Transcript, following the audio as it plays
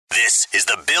This is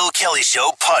the Bill Kelly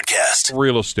Show podcast.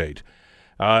 Real estate.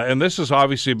 And this has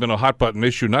obviously been a hot-button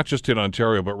issue, not just in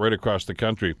Ontario, but right across the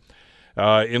country.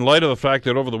 In light of the fact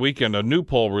that over the weekend, a new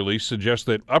poll release suggests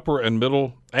that upper and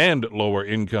middle and lower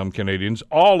income Canadians,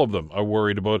 all of them, are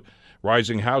worried about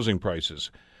rising housing prices.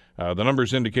 The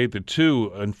numbers indicate that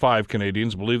 2 in 5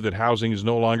 Canadians believe that housing is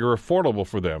no longer affordable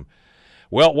for them.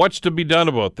 Well, what's to be done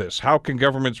about this? How can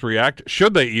governments react?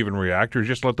 Should they even react, or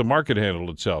just let the market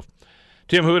handle itself?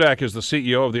 Tim Hudak is the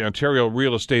CEO of the Ontario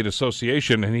Real Estate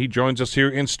Association, and he joins us here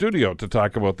in studio to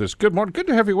talk about this. Good morning. Good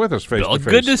to have you with us face-to-face.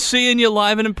 Good to seeing you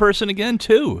live and in person again,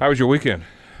 too. How was your weekend?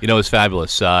 You know, it was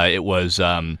fabulous. It was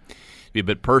to be a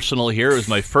bit personal here. It was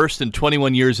my first in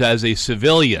 21 years as a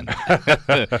civilian.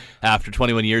 After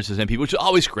 21 years as MP, which is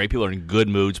always great. People are in good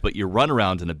moods, but you run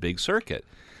around in a big circuit.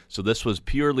 So this was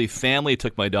purely family. I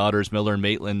took my daughters, Miller and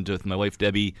Maitland, with my wife,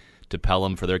 Debbie, to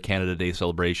Pelham for their Canada Day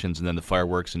celebrations, and then the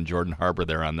fireworks in Jordan Harbor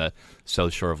there on the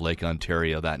south shore of Lake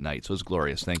Ontario that night. So it was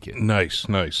glorious. Thank you. Nice.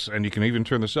 And you can even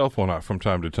turn the cell phone off from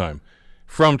time to time.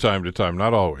 From time to time,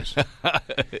 not always.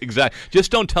 Exactly.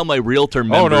 Just don't tell my realtor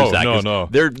members that. No.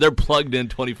 They're plugged in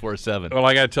 24/7. Well,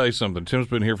 I got to tell you something. Tim's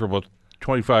been here for about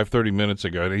 25, 30 minutes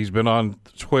ago. He's been on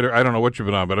Twitter. I don't know what you've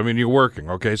been on, but I mean, you're working,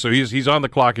 okay? So he's on the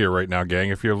clock here right now,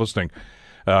 gang, if you're listening.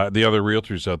 The other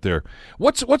realtors out there.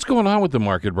 What's going on with the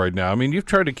market right now? I mean, you've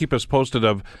tried to keep us posted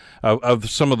of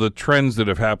some of the trends that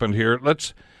have happened here.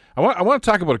 I want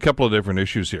to talk about a couple of different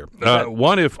issues here.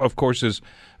 One, of course, is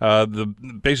the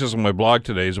basis of my blog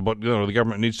today is about, the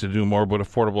government needs to do more about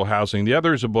affordable housing. The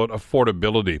other is about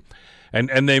affordability.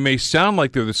 And they may sound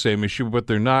like they're the same issue, but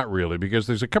they're not really, because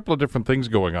there's a couple of different things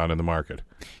going on in the market.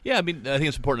 Yeah, I mean, I think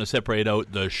it's important to separate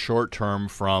out the short term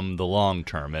from the long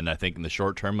term. And I think in the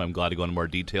short term, I'm glad to go into more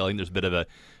detailing. There's a bit of a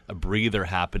breather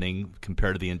happening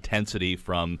compared to the intensity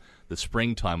from the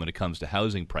springtime when it comes to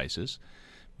housing prices.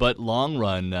 But long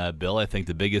run, Bill, I think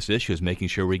the biggest issue is making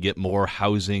sure we get more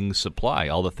housing supply,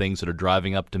 all the things that are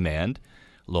driving up demand.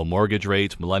 Low mortgage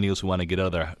rates, millennials who want to get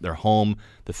out of their home,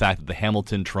 the fact that the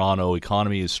Hamilton-Toronto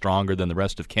economy is stronger than the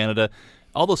rest of Canada,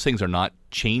 all those things are not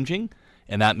changing,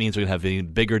 and that means we're going to have a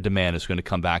bigger demand that's going to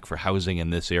come back for housing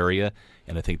in this area.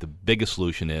 And I think the biggest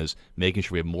solution is making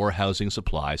sure we have more housing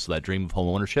supply so that dream of home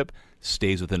ownership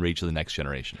stays within reach of the next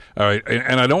generation. All right,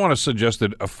 and I don't want to suggest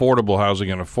that affordable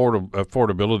housing and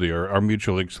affordability are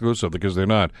mutually exclusive, because they're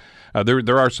not.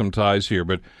 There are some ties here,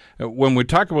 but when we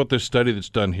talk about this study that's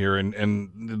done here, and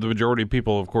the majority of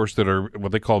people, of course, that are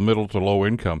what they call middle to low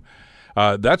income,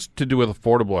 that's to do with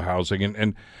affordable housing.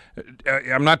 And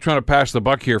I'm not trying to pass the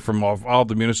buck here from all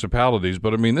the municipalities,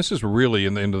 but I mean, this is really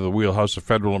into the wheelhouse of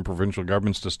federal and provincial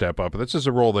governments to step up. This is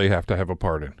a role they have to have a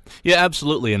part in. Yeah,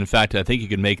 absolutely. And in fact, I think you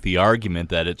can make the argument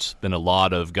that it's been a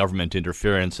lot of government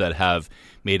interference that have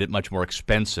made it much more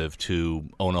expensive to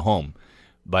own a home.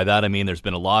 By that, I mean there's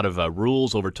been a lot of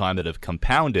rules over time that have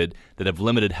compounded that have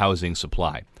limited housing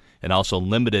supply and also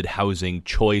limited housing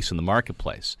choice in the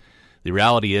marketplace. The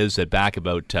reality is that back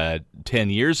about 10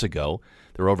 years ago,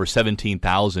 there were over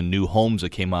 17,000 new homes that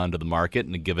came onto the market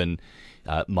in a given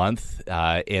month.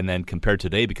 And then compared to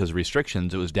today, because of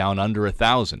restrictions, it was down under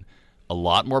 1,000. A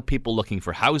lot more people looking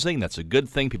for housing. That's a good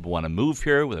thing. People want to move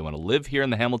here. They want to live here in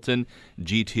the Hamilton,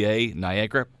 GTA,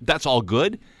 Niagara. That's all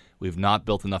good. We've not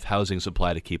built enough housing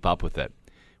supply to keep up with it.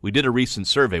 We did a recent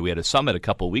survey. We had a summit a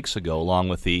couple of weeks ago along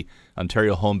with the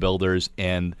Ontario Home Builders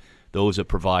and those that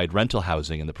provide rental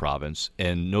housing in the province.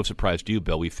 And no surprise to you,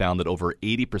 Bill, we found that over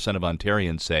 80% of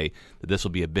Ontarians say that this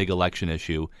will be a big election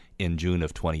issue in June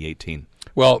of 2018.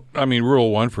 Well, I mean,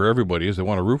 rule one for everybody is they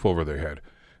want a roof over their head.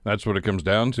 That's what it comes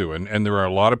down to. And there are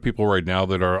a lot of people right now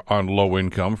that are on low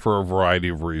income for a variety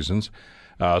of reasons.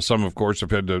 Some, of course, have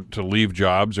had to leave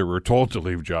jobs or were told to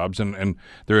leave jobs, and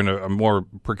they're in a more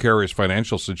precarious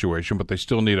financial situation, but they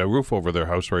still need a roof over their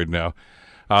house right now.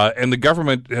 And the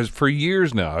government has for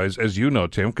years now, as you know,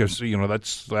 Tim, because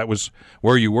that was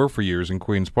where you were for years in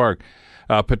Queen's Park,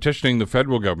 petitioning the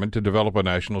federal government to develop a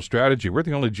national strategy. We're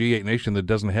the only G8 nation that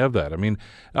doesn't have that. I mean,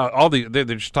 they're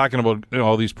just talking about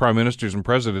all these prime ministers and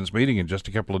presidents meeting in just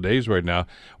a couple of days right now.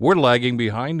 We're lagging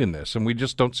behind in this, and we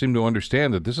just don't seem to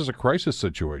understand that this is a crisis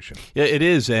situation. Yeah, it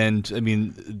is, and I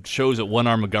mean, it shows that one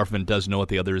arm of government doesn't know what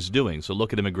the other is doing. So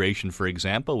look at immigration, for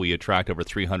example. We attract over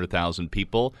 300,000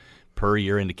 people per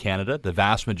year into Canada, the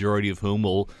vast majority of whom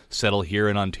will settle here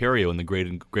in Ontario in the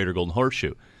Greater Golden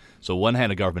Horseshoe. So one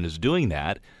hand, the government is doing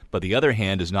that, but the other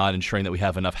hand is not ensuring that we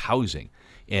have enough housing.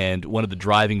 And one of the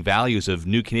driving values of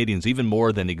new Canadians, even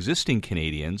more than existing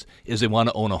Canadians, is they want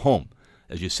to own a home.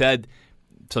 As you said,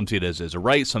 some see it as a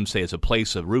right, some say it's a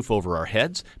place, a roof over our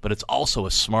heads, but it's also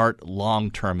a smart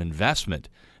long-term investment.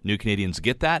 New Canadians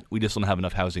get that. We just don't have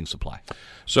enough housing supply.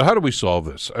 So how do we solve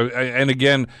this? And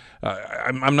again,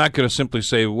 I'm not going to simply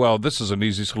say, well, this is an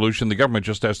easy solution. The government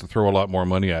just has to throw a lot more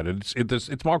money at it.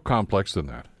 It's more complex than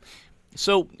that.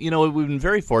 So, we've been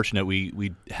very fortunate.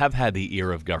 We have had the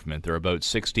ear of government. There are about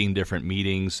 16 different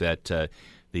meetings that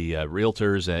the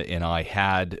realtors and I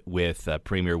had with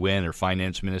Premier Wynne, our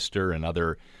finance minister, and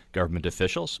other government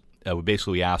officials.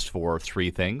 We asked for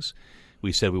three things.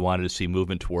 We said we wanted to see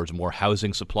movement towards more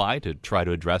housing supply to try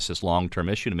to address this long-term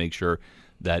issue to make sure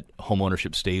that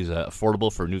homeownership stays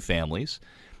affordable for new families.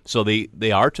 So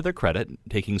they are, to their credit,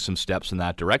 taking some steps in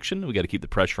that direction. We got to keep the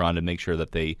pressure on to make sure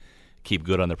that they keep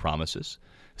good on their promises.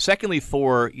 Secondly,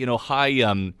 for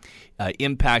high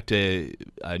impact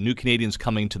new Canadians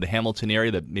coming to the Hamilton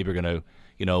area that maybe are going to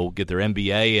get their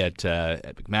MBA at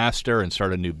McMaster and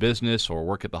start a new business or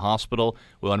work at the hospital,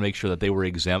 we want to make sure that they were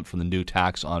exempt from the new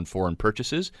tax on foreign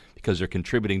purchases because they're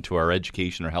contributing to our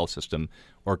education or health system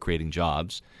or creating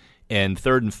jobs. And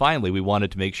third and finally, we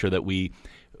wanted to make sure that we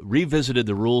revisited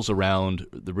the rules around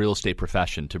the real estate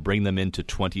profession to bring them into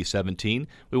 2017.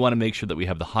 We want to make sure that we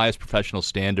have the highest professional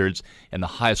standards and the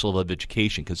highest level of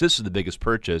education because this is the biggest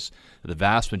purchase that the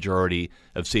vast majority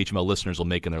of CHML listeners will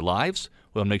make in their lives.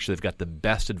 We want to make sure they've got the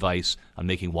best advice on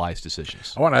making wise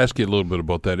decisions. I want to ask you a little bit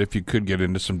about that, if you could get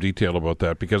into some detail about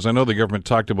that, because I know the government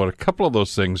talked about a couple of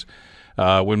those things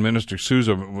when Minister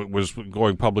Sousa was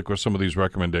going public with some of these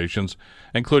recommendations,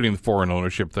 including the foreign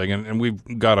ownership thing, and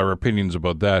we've got our opinions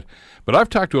about that. But I've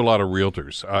talked to a lot of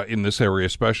realtors in this area,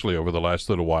 especially over the last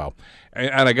little while.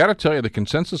 And I got to tell you, the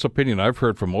consensus opinion I've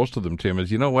heard from most of them, Tim,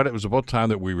 is, you know what, it was about time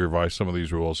that we revised some of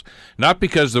these rules. Not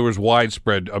because there was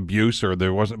widespread abuse or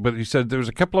there wasn't, but he said there was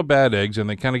a couple of bad eggs and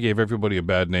they kind of gave everybody a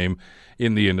bad name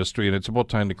in the industry, and it's about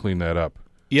time to clean that up.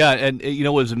 Yeah, and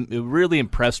it really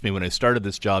impressed me when I started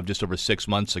this job just over 6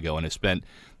 months ago, and I spent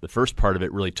the first part of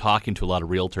it really talking to a lot of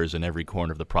realtors in every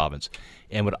corner of the province.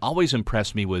 And what always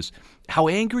impressed me was how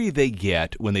angry they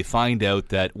get when they find out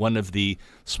that one of the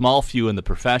small few in the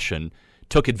profession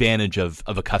took advantage of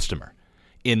a customer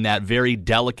in that very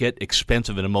delicate,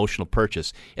 expensive, and emotional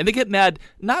purchase. And they get mad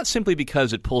not simply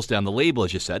because it pulls down the label,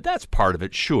 as you said, that's part of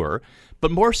it, sure, but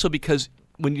more so because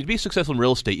when you be successful in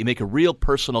real estate, you make a real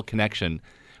personal connection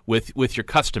with your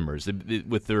customers,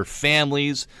 with their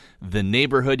families, the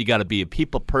neighborhood. You got to be a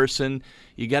people person.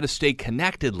 You got to stay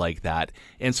connected like that.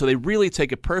 And so they really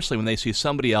take it personally when they see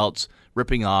somebody else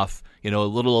ripping off, a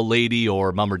little old lady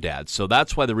or mom or dad. So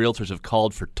that's why the realtors have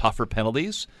called for tougher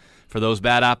penalties for those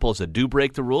bad apples that do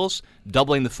break the rules,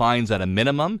 doubling the fines at a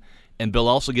minimum, and Bill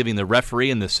also giving the referee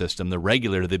in the system, the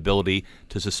regulator, the ability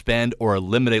to suspend or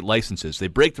eliminate licenses. They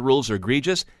break the rules, they're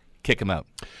egregious, kick them out.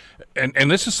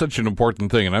 And this is such an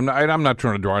important thing, and I'm not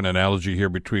trying to draw an analogy here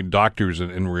between doctors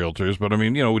and realtors, but I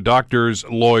mean, doctors,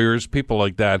 lawyers, people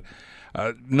like that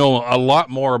know a lot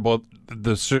more about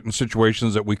the certain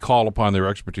situations that we call upon their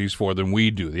expertise for than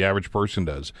we do, the average person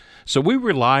does. So we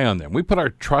rely on them. We put our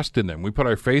trust in them. We put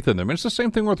our faith in them. And it's the same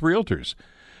thing with realtors.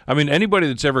 I mean, anybody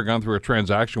that's ever gone through a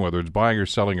transaction, whether it's buying or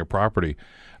selling a property,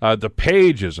 the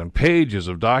pages and pages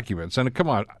of documents, and come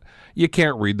on, you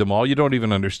can't read them all. You don't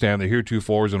even understand the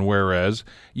heretofores and whereas.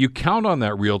 You count on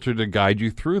that realtor to guide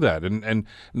you through that. And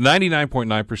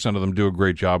 99.9% of them do a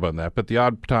great job on that. But the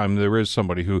odd time there is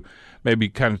somebody who maybe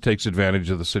kind of takes advantage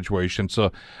of the situation.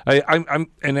 So I'm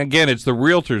and again, it's the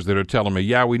realtors that are telling me,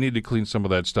 yeah, we need to clean some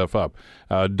of that stuff up.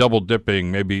 Double dipping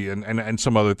maybe and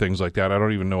some other things like that. I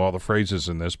don't even know all the phrases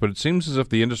in this, but it seems as if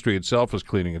the industry itself is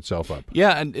cleaning itself up.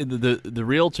 Yeah, and the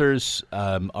realtors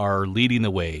are leading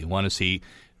the way. Want to see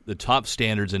the top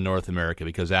standards in North America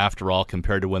because, after all,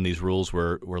 compared to when these rules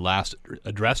were last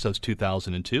addressed, that was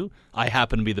 2002. I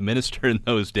happen to be the minister in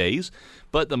those days,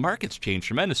 but the market's changed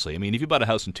tremendously. I mean, if you bought a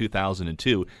house in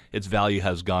 2002, its value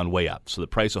has gone way up. So the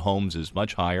price of homes is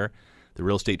much higher. The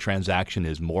real estate transaction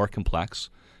is more complex.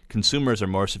 Consumers are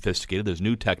more sophisticated. There's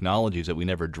new technologies that we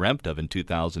never dreamt of in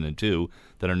 2002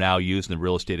 that are now used in the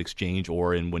real estate exchange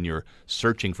or in when you're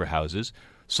searching for houses.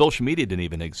 Social media didn't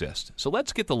even exist. So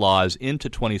let's get the laws into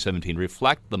 2017,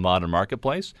 reflect the modern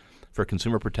marketplace for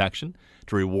consumer protection,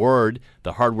 to reward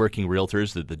the hardworking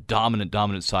realtors, the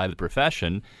dominant side of the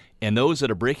profession, and those that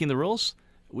are breaking the rules,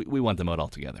 we want them out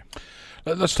altogether.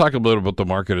 Let's talk a little about the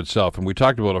market itself. And we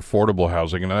talked about affordable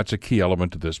housing, and that's a key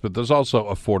element to this, but there's also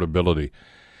affordability.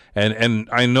 And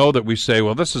I know that we say,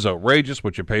 well, this is outrageous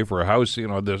what you pay for a house.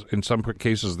 In some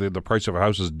cases, the price of a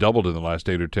house has doubled in the last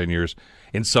 8 or 10 years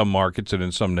in some markets and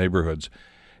in some neighborhoods.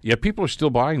 yet people are still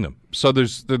buying them. So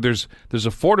there's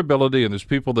affordability, and there's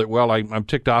people that, well, I'm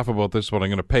ticked off about this, but I'm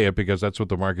going to pay it because that's what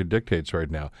the market dictates right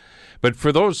now. But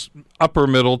for those upper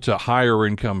middle to higher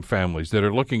income families that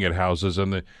are looking at houses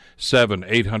in the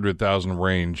 800,000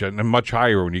 range, and much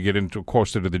higher when you get into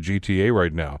closer to the GTA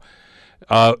right now,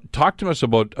 talk to us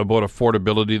about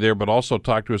affordability there, but also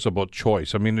talk to us about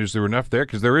choice. I mean, is there enough there?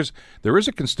 Because there is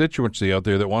a constituency out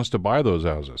there that wants to buy those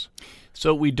houses.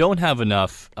 So we don't have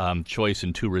enough choice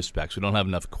in two respects. We don't have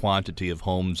enough quantity of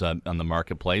homes on the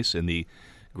marketplace in the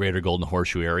greater Golden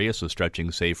Horseshoe area, so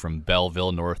stretching, say, from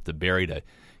Belleville north to Barrie to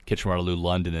Kitchener-Waterloo,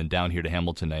 London, and down here to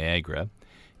Hamilton, Niagara.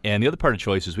 And the other part of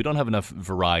choice is we don't have enough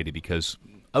variety because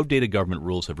outdated government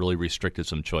rules have really restricted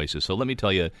some choices. So let me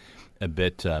tell you a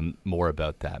bit more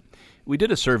about that. We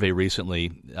did a survey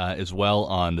recently as well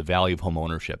on the value of home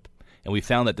ownership. And we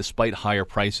found that despite higher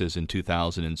prices in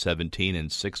 2017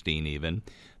 and 16 even,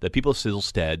 that people still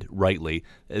said, rightly,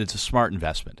 that it's a smart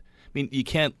investment. I mean, you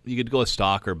could go a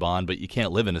stock or bond, but you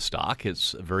can't live in a stock.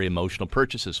 It's a very emotional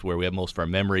purchases where we have most of our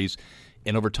memories.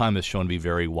 And over time has shown to be a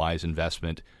very wise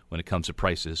investment when it comes to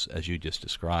prices, as you just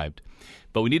described.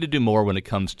 But we need to do more when it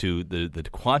comes to the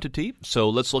quantity. So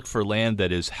let's look for land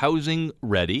that is housing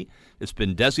ready. It's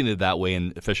been designated that way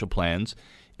in official plans.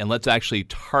 And let's actually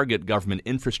target government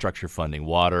infrastructure funding,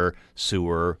 water,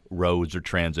 sewer, roads, or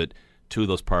transit, to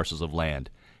those parcels of land.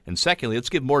 And secondly, let's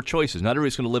give more choices. Not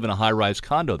everybody's going to live in a high-rise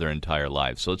condo their entire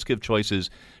lives. So let's give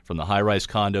choices from the high-rise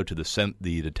condo to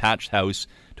the detached house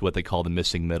to what they call the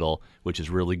missing middle, which is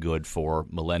really good for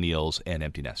millennials and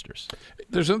empty nesters.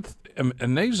 There's an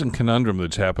amazing conundrum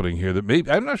that's happening here that maybe,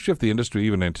 I'm not sure if the industry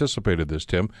even anticipated this,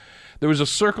 Tim. There was a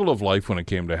circle of life when it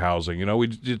came to housing. You know,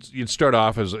 you'd start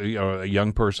off as a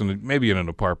young person, maybe in an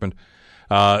apartment.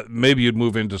 Maybe you'd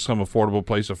move into some affordable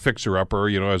place, a fixer-upper,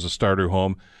 as a starter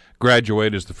home.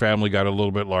 Graduate as the family got a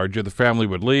little bit larger. The family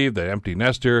would leave, the empty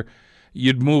nester.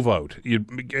 You'd move out.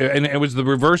 And it was the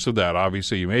reverse of that,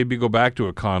 obviously. You maybe go back to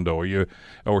a condo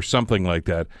or something like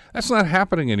that. That's not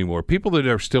happening anymore. People that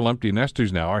are still empty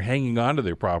nesters now are hanging on to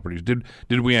their properties.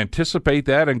 Did we anticipate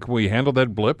that, and can we handle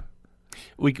that blip?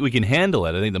 We can handle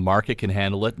it. I think the market can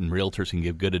handle it, and realtors can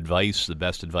give good advice, the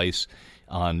best advice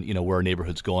on where a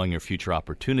neighborhood's going or future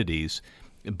opportunities.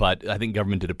 But I think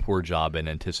government did a poor job in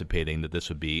anticipating that this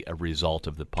would be a result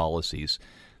of the policies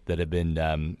that have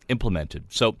been implemented.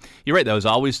 So you're right, that was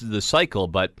always the cycle,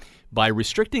 but by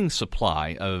restricting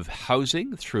supply of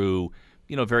housing through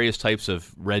various types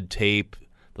of red tape,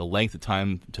 the length of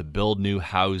time to build new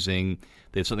housing,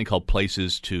 they have something called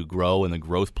Places to Grow in the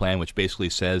growth plan, which basically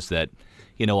says that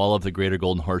all of the greater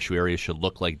Golden Horseshoe area should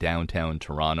look like downtown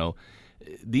Toronto.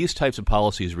 These types of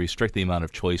policies restrict the amount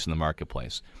of choice in the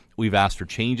marketplace. We've asked for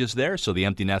changes there so the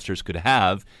empty nesters could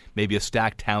have maybe a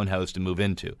stacked townhouse to move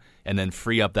into and then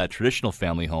free up that traditional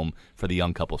family home for the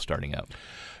young couple starting out.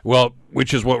 Well,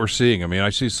 which is what we're seeing. I mean, I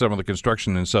see some of the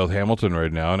construction in South Hamilton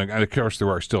right now, and of course there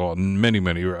are still many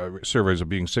surveys of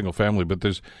being single family, but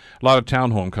there's a lot of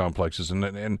townhome complexes,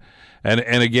 and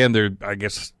again,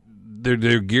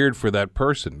 they're geared for that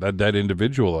person, that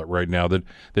individual right now that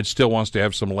still wants to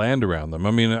have some land around them.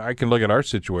 I mean, I can look at our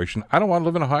situation. I don't want to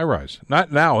live in a high-rise.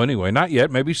 Not now, anyway. Not yet.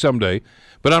 Maybe someday.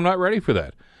 But I'm not ready for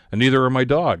that. And neither are my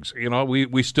dogs.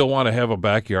 We still want to have a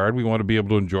backyard. We want to be able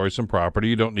to enjoy some property.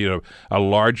 You don't need a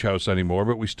large house anymore,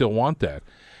 but we still want that.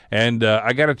 And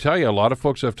I got to tell you, a lot of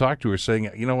folks I've talked to are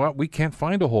saying, you know what, we can't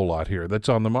find a whole lot here that's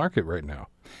on the market right now.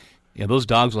 Yeah, those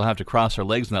dogs will have to cross our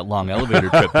legs in that long elevator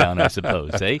trip down, I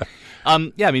suppose, eh?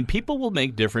 People will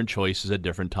make different choices at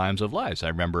different times of lives. I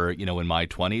remember, in my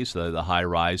 20s, the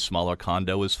high-rise, smaller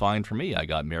condo was fine for me. I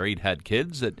got married, had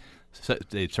kids that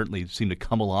they certainly seem to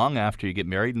come along after you get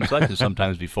married and such, and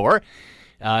sometimes before.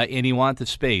 And you want the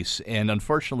space. And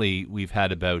unfortunately, we've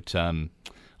had about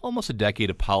almost a decade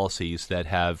of policies that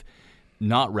have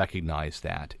not recognized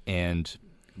that. And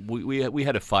we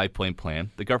had a 5-point plan.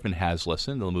 The government has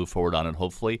listened. They'll move forward on it,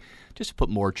 hopefully, just to put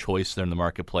more choice there in the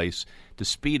marketplace, to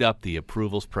speed up the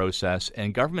approvals process.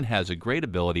 And government has a great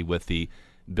ability with the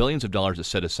billions of dollars that's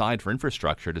set aside for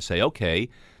infrastructure to say, okay,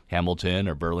 Hamilton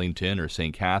or Burlington or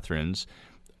St. Catharines,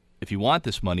 if you want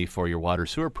this money for your water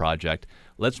sewer project,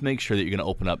 let's make sure that you're going to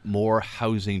open up more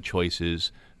housing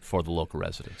choices for the local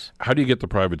residents. How do you get the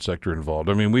private sector involved?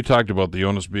 I mean, we talked about the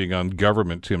onus being on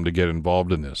government, Tim, to get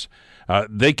involved in this.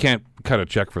 They can't cut a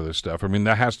check for this stuff. I mean,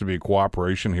 there has to be a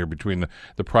cooperation here between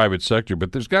the private sector,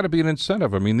 but there's got to be an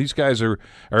incentive. I mean, these guys are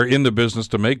in the business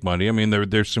to make money. I mean,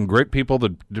 there's some great people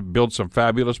that build some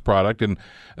fabulous product, and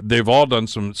they've all done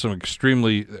some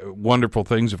extremely wonderful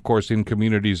things, of course, in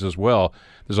communities as well.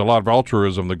 There's a lot of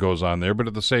altruism that goes on there, but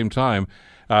at the same time,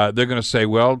 they're going to say,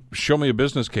 well, show me a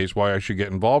business case why I should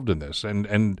get involved in this.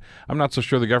 And I'm not so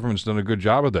sure the government's done a good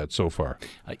job of that so far.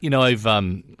 I've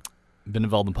been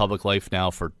involved in public life now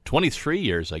for 23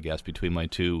 years, I guess, between my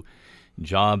two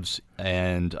jobs,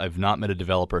 and I've not met a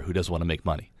developer who doesn't want to make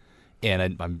money.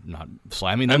 And I'm not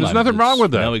slamming them. And there's nothing wrong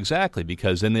with that. No, exactly,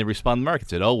 because then they respond to the market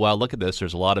and say, oh, well, look at this.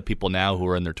 There's a lot of people now who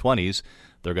are in their 20s.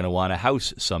 They're going to want a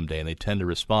house someday, and they tend to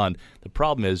respond. The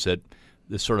problem is that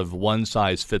this sort of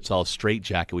one-size-fits-all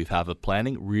straitjacket we have of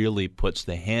planning really puts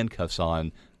the handcuffs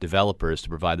on developers to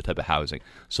provide the type of housing.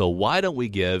 So why don't we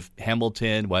give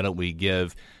Hamilton, why don't we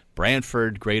give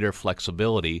Brantford greater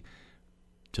flexibility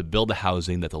to build the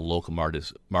housing that the local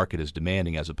market is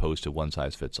demanding as opposed to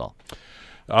one-size-fits-all?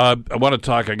 I want to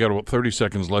talk. I got about 30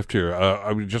 seconds left here.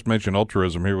 I would just mention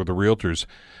altruism here with the realtors.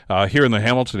 Here in the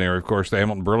Hamilton area, of course, the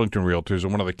Hamilton Burlington Realtors are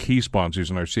one of the key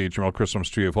sponsors in our CHML Christmas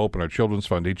Tree of Hope and our Children's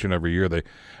Fund each and every year. They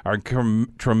are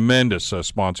tremendous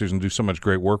sponsors and do so much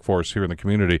great work for us here in the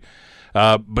community.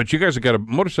 But you guys have got a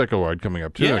motorcycle ride coming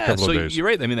up, too, in a couple of days. You're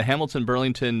right. I mean, the Hamilton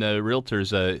Burlington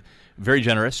Realtors, very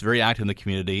generous, very active in the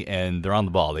community, and they're on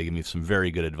the ball. They give me some very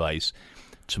good advice.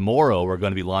 Tomorrow, we're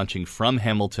going to be launching from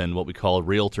Hamilton what we call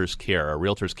Realtors Care, a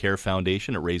Realtors Care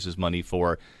Foundation. It raises money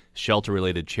for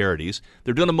shelter-related charities.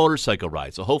 They're doing a motorcycle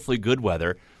ride, so hopefully good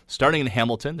weather. Starting in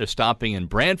Hamilton, they're stopping in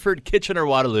Brantford,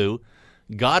 Kitchener-Waterloo,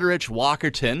 Goderich,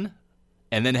 Walkerton,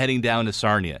 and then heading down to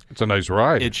Sarnia. It's a nice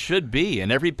ride. It should be,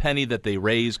 and every penny that they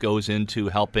raise goes into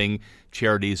helping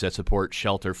charities that support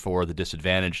shelter for the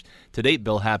disadvantaged. To date,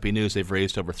 Bill, happy news, they've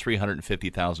raised over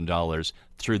 $350,000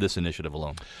 through this initiative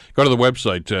alone. Go to the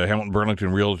website, Hamilton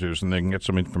Burlington Realtors, and they can get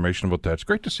some information about that. It's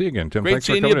great to see you again, Tim. Great Thanks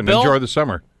for seeing coming you, in. Bill. Enjoy the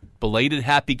summer. Belated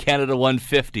Happy Canada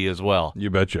 150 as well. You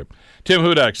betcha. Tim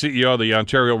Hudak, CEO of the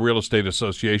Ontario Real Estate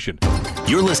Association.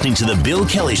 You're listening to The Bill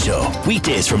Kelly Show,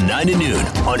 weekdays from 9 to noon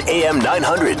on AM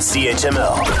 900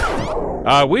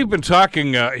 CHML. We've been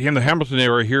talking in the Hamilton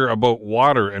area here about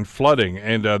water and flooding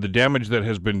and the damage that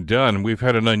has been done. We've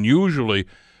had an unusually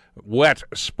wet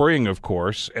spring, of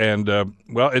course, and,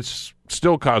 it's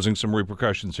still causing some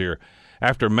repercussions here.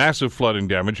 After massive flooding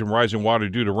damage and rising water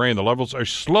due to rain, the levels are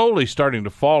slowly starting to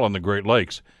fall on the Great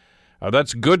Lakes.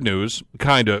 That's good news,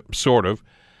 kind of, sort of.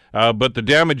 But the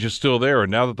damage is still there,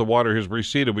 and now that the water has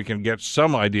receded, we can get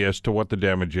some idea as to what the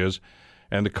damage is.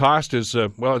 And the cost is,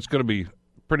 it's going to be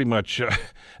pretty much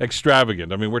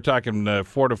extravagant. I mean, we're talking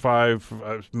 4 to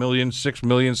 5 million, 6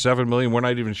 million, 7 million. We're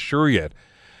not even sure yet.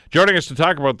 Joining us to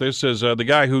talk about this is the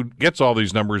guy who gets all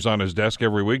these numbers on his desk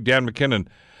every week, Dan McKinnon.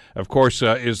 Of course,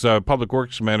 is Public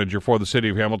Works Manager for the City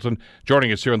of Hamilton.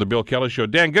 Joining us here on the Bill Kelly Show.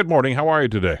 Dan, good morning. How are you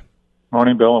today?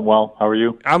 Morning, Bill. I'm well. How are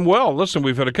you? I'm well. Listen,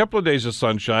 we've had a couple of days of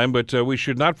sunshine, but we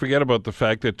should not forget about the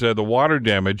fact that the water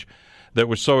damage that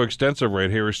was so extensive right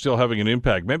here is still having an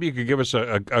impact. Maybe you could give us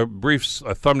a brief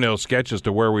thumbnail sketch as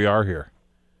to where we are here.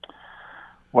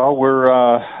 Well,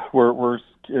 we're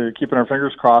keeping our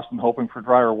fingers crossed and hoping for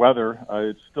drier weather.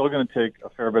 It's still going to take a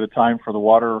fair bit of time for the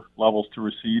water levels to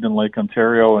recede in Lake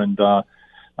Ontario, and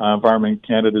Environment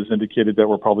Canada has indicated that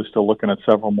we're probably still looking at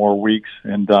several more weeks.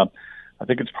 And I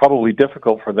think it's probably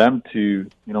difficult for them to,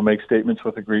 make statements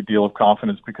with a great deal of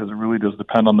confidence because it really does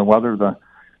depend on the weather.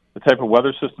 The type of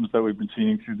weather systems that we've been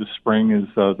seeing through the spring is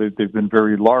they've been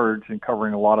very large and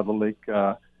covering a lot of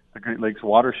the Great Lakes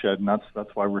watershed, and that's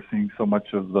why we're seeing so many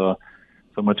of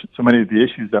the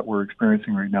issues that we're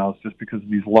experiencing right now is just because of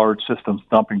these large systems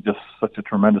dumping just such a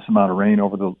tremendous amount of rain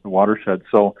over the watershed.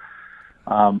 So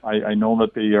I know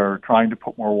that they are trying to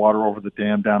put more water over the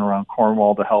dam down around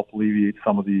Cornwall to help alleviate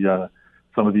some of the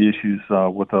issues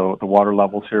with the water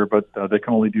levels here, but they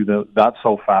can only do that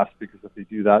so fast because if they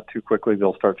do that too quickly,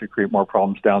 they'll start to create more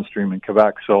problems downstream in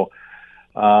Quebec. So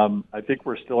I think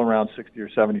we're still around 60 or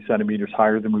 70 centimeters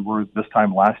higher than we were this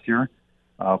time last year.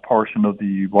 A portion of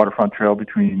the waterfront trail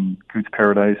between Cootes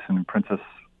Paradise and Princess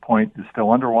Point is still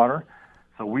underwater.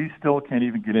 So we still can't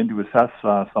even get in to assess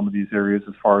some of these areas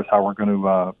as far as how we're going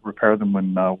to repair them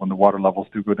when the water levels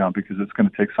do go down, because it's going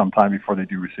to take some time before they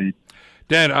do recede.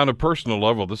 Dan, on a personal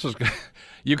level, this is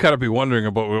you got to be wondering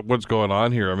about what's going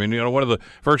on here. I mean, one of the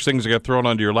first things that got thrown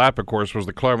onto your lap, of course, was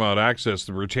the Claremont Access,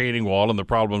 the retaining wall, and the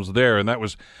problems there, and that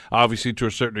was obviously to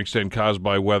a certain extent caused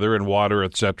by weather and water,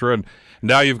 etc. And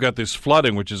now you've got this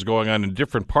flooding, which is going on in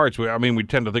different parts. I mean, we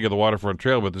tend to think of the waterfront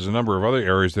trail, but there's a number of other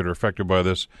areas that are affected by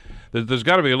this. There's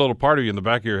got to be a little part of you in the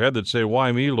back of your head that say,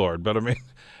 "Why me, Lord?" But I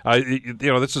mean,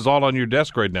 this is all on your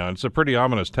desk right now. It's a pretty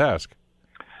ominous task.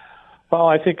 Well,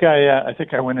 I think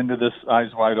I went into this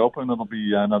eyes wide open. It'll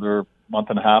be another month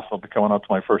and a half. I'll be coming up to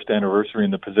my first anniversary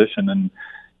in the position, and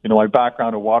my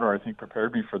background of water, I think,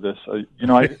 prepared me for this. I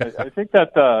think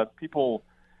that people,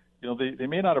 they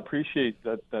may not appreciate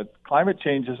that climate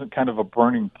change isn't kind of a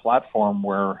burning platform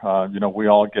where we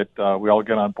all get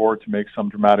on board to make some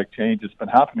dramatic change. It's been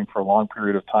happening for a long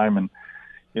period of time, and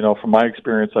from my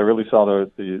experience, I really saw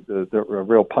the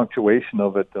real punctuation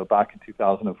of it back in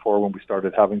 2004 when we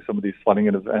started having some of these flooding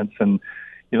events. And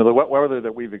the wet weather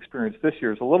that we've experienced this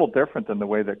year is a little different than the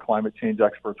way that climate change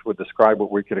experts would describe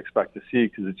what we could expect to see,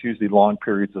 because it's usually long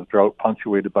periods of drought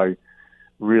punctuated by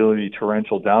really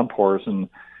torrential downpours. And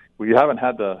we haven't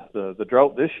had the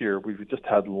drought this year. We've just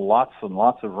had lots and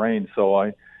lots of rain. So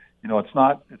it's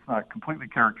not completely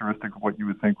characteristic of what you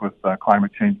would think with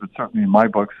climate change, but certainly in my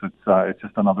books, it's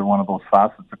just another one of those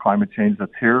facets of climate change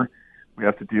that's here. We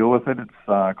have to deal with it.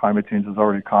 Climate change is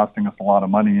already costing us a lot of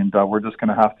money, and we're just going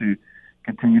to have to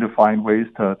continue to find ways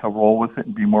to roll with it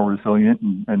and be more resilient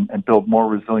and build more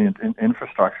resilient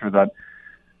infrastructure that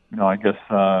I guess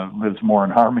lives more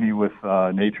in harmony with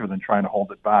nature than trying to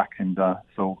hold it back. And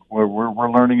so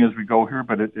we're learning as we go here,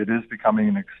 but it is becoming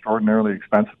an extraordinarily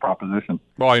expensive proposition.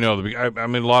 Well, I know. I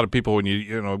mean, a lot of people,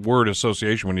 when word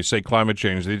association, when you say climate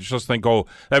change, they just think, oh,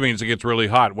 that means it gets really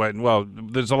hot. Well,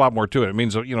 there's a lot more to it. It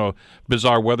means,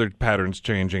 bizarre weather patterns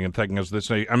changing and taking us this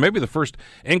way. And maybe the first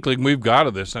inkling we've got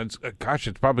of this, it's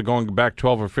probably going back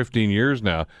 12 or 15 years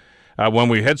now. When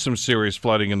we had some serious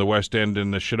flooding in the West End,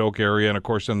 in the Chinook area, and, of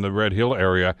course, in the Red Hill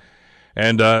area.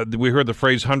 And we heard the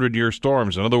phrase 100-year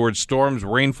storms. In other words, storms,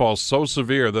 rainfall so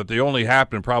severe that they only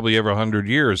happen probably every 100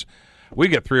 years. We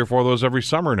get 3 or 4 of those every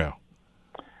summer now.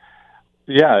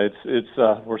 Yeah,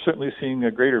 we're certainly seeing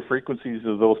greater frequencies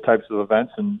of those types of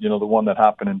events. And, the one that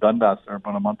happened in Dundas there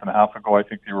about a month and a half ago, I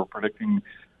think they were predicting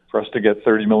for us to get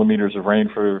 30 millimeters of rain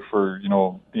for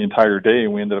the entire day,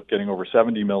 and we ended up getting over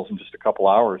 70 mils in just a couple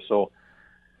hours. So,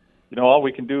 all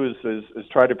we can do is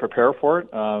try to prepare for it.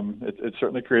 It's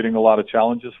certainly creating a lot of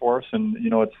challenges for us, and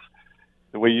it's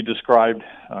the way you described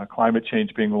climate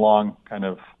change being long, kind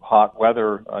of hot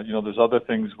weather. There's other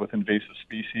things with invasive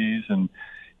species and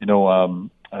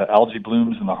algae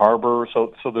blooms in the harbor.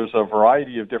 So there's a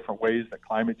variety of different ways that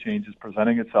climate change is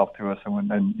presenting itself to us,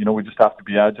 and we just have to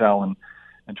be agile and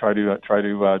try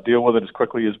to deal with it as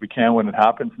quickly as we can when it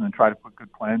happens, and then try to put good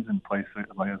plans in place, as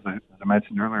I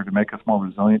mentioned earlier, to make us more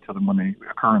resilient to them when they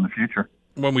occur in the future.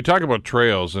 When we talk about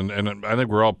trails, and I think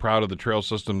we're all proud of the trail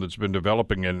system that's been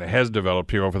developing and has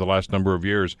developed here over the last number of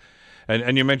years.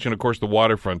 And you mentioned, of course, the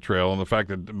waterfront trail and the fact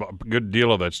that a good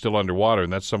deal of that's still underwater,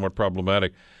 and that's somewhat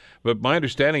problematic. But my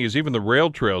understanding is even the rail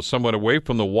trails, somewhat away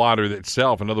from the water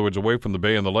itself, in other words, away from the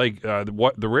bay and the lake,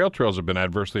 the rail trails have been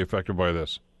adversely affected by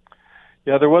this.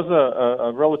 Yeah, there was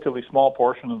a relatively small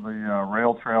portion of the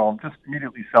rail trail just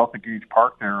immediately south of Gage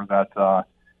Park there that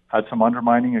had some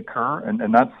undermining occur,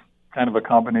 and that's kind of a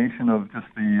combination of just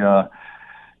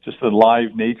the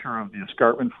live nature of the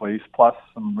escarpment face, plus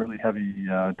some really heavy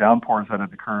downpours that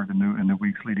had occurred in the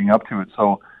weeks leading up to it.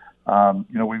 So,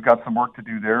 we've got some work to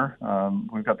do there.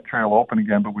 We've got the trail open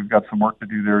again, but we've got some work to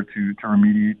do there to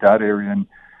remediate that area. And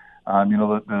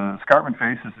the escarpment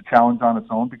face is a challenge on its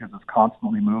own because it's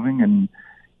constantly moving, and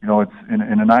it's in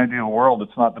an ideal world,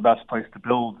 it's not the best place to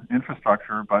build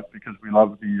infrastructure, but because we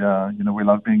love we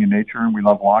love being in nature and we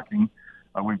love walking,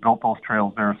 we built those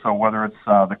trails there. So whether it's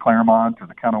the Claremont or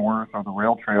the Kenilworth or the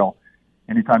rail trail,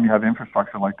 anytime you have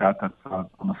infrastructure like that that's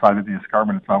on the side of the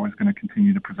escarpment, it's always going to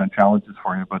continue to present challenges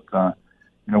for you. But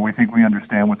we think we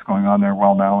understand what's going on there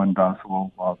well now, and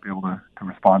so we'll be able to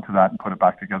respond to that and put it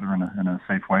back together in a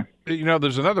safe way.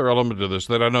 There's another element to this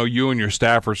that I know you and your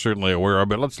staff are certainly aware of,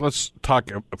 but let's talk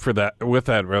for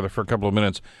a couple of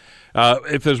minutes.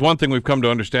 If there's one thing we've come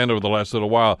to understand over the last little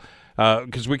while,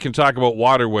 because we can talk about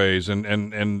waterways and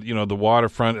the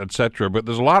waterfront, etc., but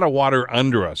there's a lot of water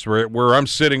under us, where I'm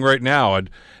sitting right now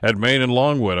at Main and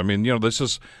Longwood. I mean, this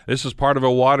is part of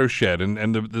a watershed,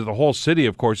 and the whole city,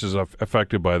 of course, is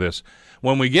affected by this.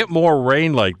 When we get more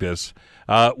rain like this,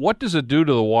 what does it do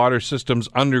to the water systems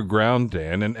underground,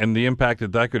 Dan, and the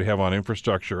impact that could have on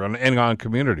infrastructure and on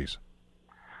communities?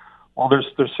 Well, there's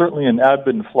certainly an ebb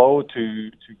and flow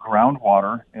to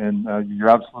groundwater, and you're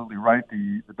absolutely right.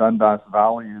 The Dundas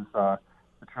Valley is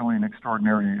it's really an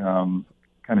extraordinary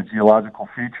kind of geological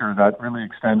feature that really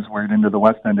extends right into the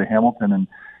west end of Hamilton, and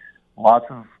lots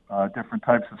of different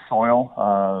types of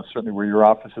soil. Certainly, where your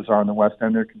offices are in the west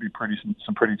end, there can be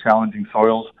some pretty challenging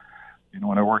soils.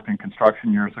 When I worked in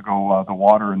construction years ago, the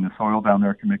water and the soil down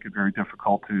there can make it very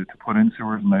difficult to put in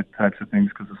sewers and that types of things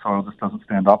because the soil just doesn't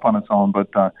stand up on its own. But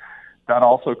that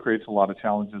also creates a lot of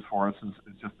challenges for us, is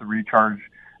just the recharge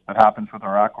that happens with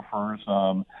our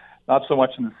aquifers. Not so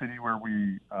much in the city where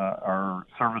we are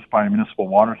serviced by a municipal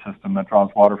water system that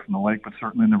draws water from the lake, but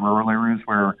certainly in the rural areas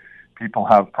where People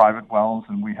have private wells,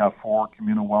 and we have 4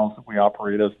 communal wells that we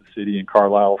operate as the city in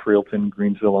Carlisle, Freelton,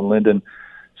 Greensville, and Linden.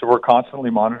 So we're constantly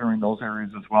monitoring those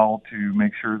areas as well to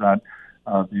make sure that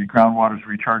the groundwater is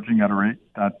recharging at a rate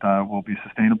that will be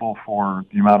sustainable for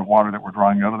the amount of water that we're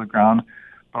drawing out of the ground,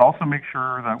 but also make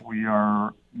sure that we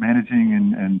are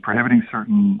managing and prohibiting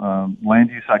certain land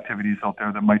use activities out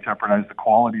there that might jeopardize the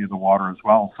quality of the water as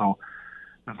well. So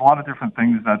there's a lot of different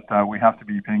things that we have to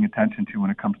be paying attention to when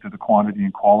it comes to the quantity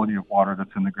and quality of water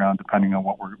that's in the ground, depending on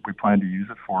what we plan to use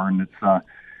it for. And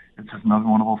it's just another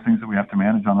one of those things that we have to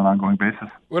manage on an ongoing basis.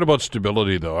 What about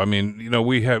stability, though? I mean,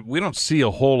 we don't see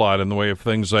a whole lot in the way of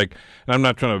things like, and I'm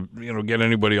not trying to, get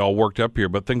anybody all worked up here,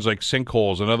 but things like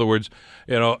sinkholes. In other words,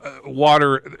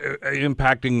 water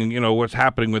impacting, what's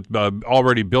happening with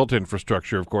already built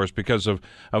infrastructure, of course, because of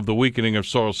the weakening of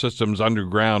soil systems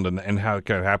underground and how it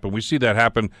can happen. We see that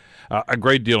happen a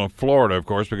great deal in Florida, of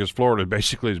course, because Florida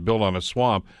basically is built on a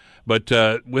swamp. But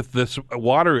with this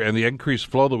water and the increased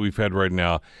flow that we've had right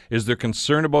now, is there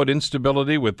concern about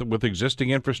instability with existing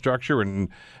infrastructure and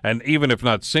even if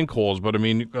not sinkholes, but I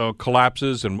mean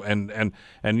collapses and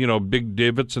big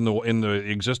divots in the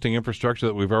existing infrastructure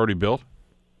that we've already built?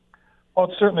 Well,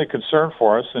 it's certainly a concern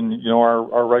for us, and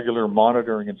our regular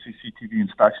monitoring and CCTV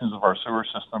inspections of our sewer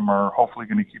system are hopefully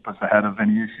going to keep us ahead of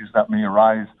any issues that may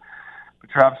arise.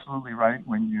 But you're absolutely right.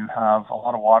 When you have a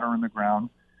lot of water in the ground,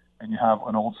 and you have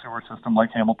an old sewer system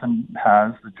like Hamilton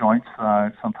has, the joints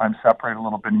sometimes separate a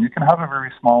little bit, and you can have a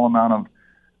very small amount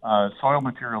of soil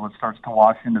material that starts to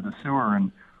wash into the sewer.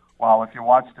 And while if you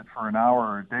watched it for an hour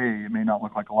or a day, it may not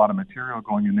look like a lot of material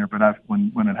going in there, but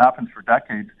when it happens for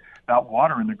decades, that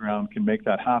water in the ground can make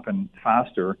that happen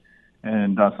faster,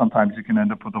 and sometimes you can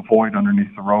end up with a void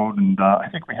underneath the road. And I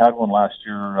think we had one last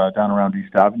year down around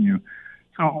East Avenue.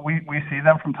 So we see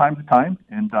them from time to time,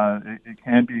 and it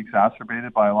can be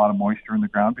exacerbated by a lot of moisture in the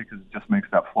ground because it just makes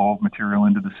that flow of material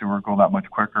into the sewer go that much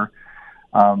quicker.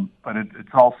 But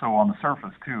it's also on the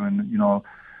surface, too. And,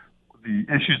 the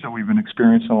issues that we've been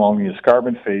experiencing along the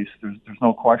escarpment face, there's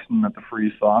no question that the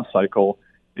freeze-thaw cycle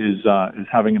is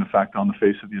having an effect on the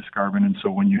face of the escarpment. And so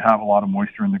when you have a lot of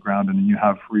moisture in the ground and then you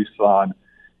have freeze-thaw,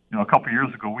 a couple of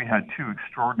years ago we had 2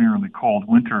 extraordinarily cold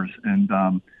winters, and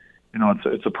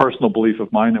it's a personal belief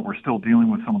of mine that we're still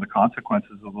dealing with some of the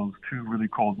consequences of those 2 really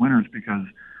cold winters because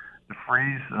the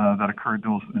freeze that occurred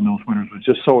in those winters was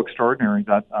just so extraordinary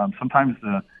that sometimes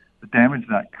the damage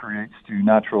that creates to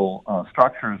natural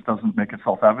structures doesn't make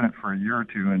itself evident for a year or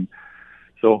 2. And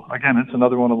so, again, it's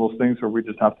another one of those things where we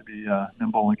just have to be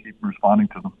nimble and keep responding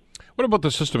to them. What about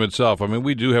the system itself? I mean,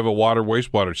 we do have a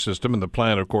wastewater system, and the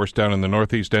plant, of course, down in the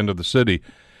northeast end of the city.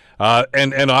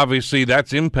 And obviously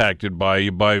that's impacted by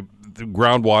the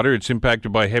groundwater. It's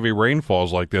impacted by heavy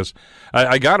rainfalls like this.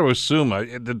 I got to assume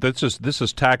that this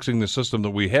is taxing the system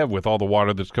that we have with all the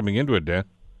water that's coming into it, Dan.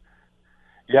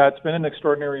 Yeah, it's been an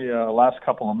extraordinary last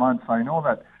couple of months. I know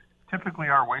that typically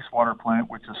our wastewater plant,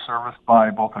 which is serviced by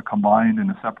both a combined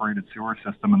and a separated sewer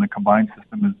system, and the combined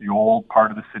system is the old part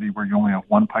of the city where you only have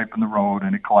one pipe in the road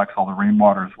and it collects all the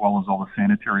rainwater as well as all the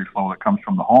sanitary flow that comes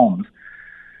from the homes.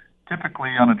 Typically,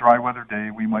 on a dry weather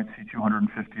day, we might see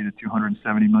 250 to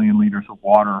 270 million liters of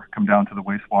water come down to the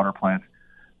wastewater plant.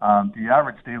 The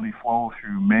average daily flow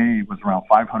through May was around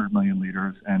 500 million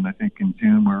liters, and I think in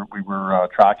June we were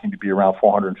tracking to be around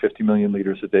 450 million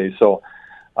liters a day. So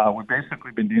we've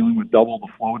basically been dealing with double the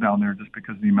flow down there just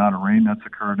because of the amount of rain that's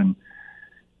occurred. And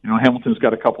Hamilton's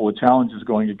got a couple of challenges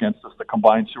going against us, the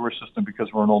combined sewer system, because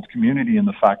we're an old community, and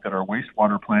the fact that our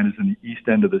wastewater plant is in the east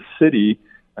end of the city,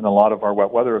 and a lot of our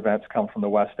wet weather events come from the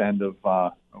west end of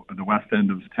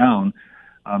town.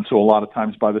 So a lot of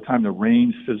times, by the time the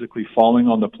rain's physically falling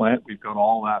on the plant, we've got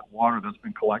all that water that's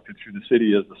been collected through the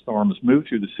city as the storm has moved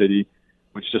through the city,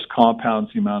 which just compounds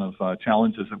the amount of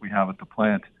challenges that we have at the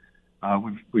plant.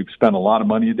 We've spent a lot of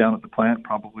money down at the plant,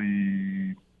 probably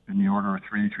in the order of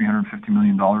 $350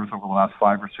 million over the last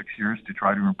 5 or 6 years to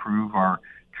try to improve our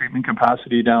treatment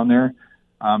capacity down there.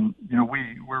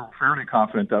 We're fairly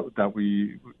confident that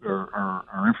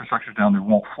our infrastructure down there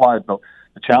won't flood, but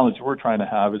the challenge we're trying to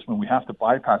have is when we have to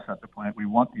bypass at the plant, we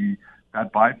want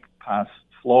that bypass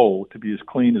flow to be as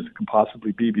clean as it can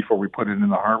possibly be before we put it in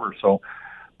the harbor.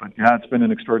 But yeah, it's been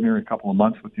an extraordinary couple of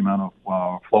months with the amount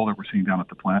of flow that we're seeing down at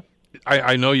the plant.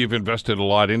 I know you've invested a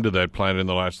lot into that plant in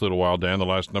the last little while, Dan, the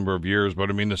last number of years, but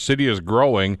I mean, the city is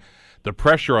growing. The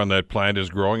pressure on that plant is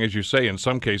growing. As you say, in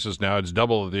some cases now it's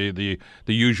double the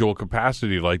usual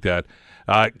capacity like that.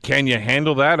 Can you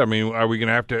handle that? I mean, are we going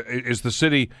to have to, is the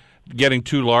city getting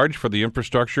too large for the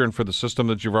infrastructure and for the system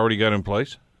that you've already got in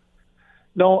place?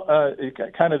 No,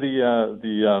 kind of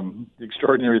the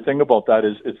extraordinary thing about that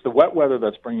is it's the wet weather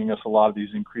that's bringing us a lot of these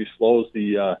increased flows.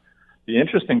 The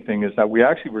interesting thing is that we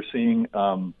actually were seeing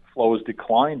flows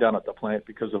decline down at the plant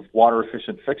because of water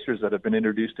efficient fixtures that have been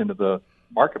introduced into the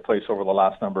marketplace over the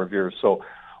last number of years. So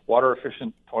water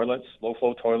efficient toilets, low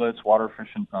flow toilets, water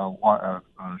efficient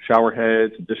shower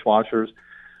heads and dishwashers.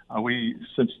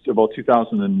 Since about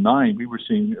 2009, we were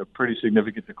seeing pretty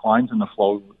significant declines in the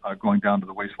flow going down to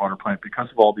the wastewater plant because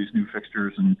of all these new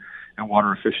fixtures and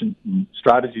water efficient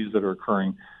strategies that are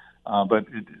occurring. But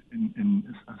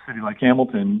in a city like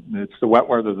Hamilton, it's the wet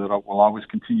weather that will always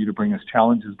continue to bring us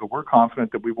challenges. But we're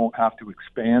confident that we won't have to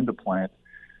expand the plant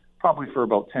probably for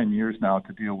about 10 years now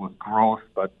to deal with growth.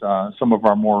 But some of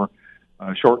our more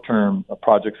short-term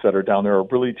projects that are down there are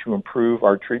really to improve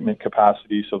our treatment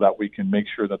capacity so that we can make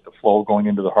sure that the flow going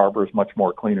into the harbor is much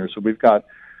more cleaner. So we've got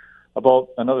about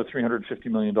another $350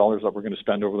 million that we're going to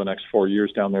spend over the next 4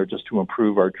 years down there just to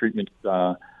improve our treatment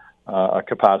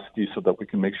capacity so that we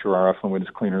can make sure our effluent is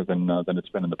cleaner than it's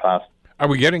been in the past. Are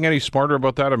we getting any smarter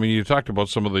about that? I mean, you talked about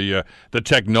some of the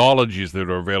technologies that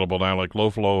are available now, like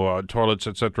low-flow toilets,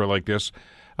 et cetera, like this.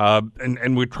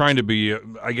 And we're trying to be,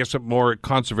 I guess, more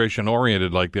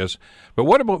conservation-oriented like this. But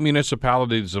what about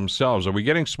municipalities themselves? Are we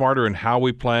getting smarter in how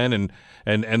we plan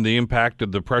and the impact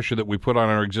of the pressure that we put on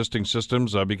our existing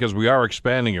systems? Because we are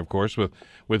expanding, of course,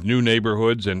 with new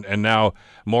neighborhoods and now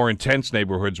more intense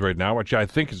neighborhoods right now, which I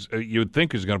think you would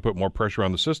think is going to put more pressure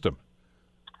on the system.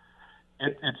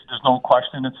 There's no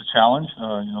question it's a challenge.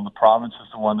 The province is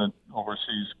the one that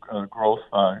oversees growth,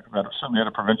 certainly at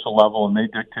a provincial level, and they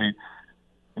dictate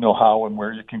how and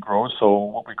where you can grow. So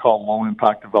what we call low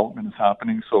impact development is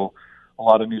happening. So a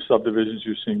lot of new subdivisions,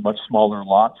 you're seeing much smaller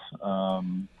lots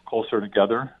closer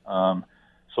together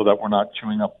so that we're not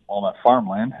chewing up all that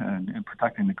farmland and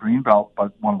protecting the green belt.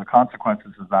 But one of the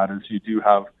consequences of that is you do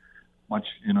have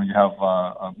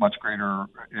a much greater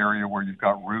area where you've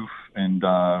got roof and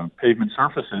pavement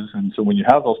surfaces. And so when you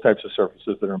have those types of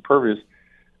surfaces that are impervious,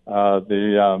 they're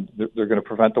going to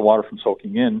prevent the water from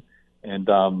soaking in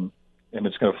and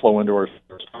it's going to flow into our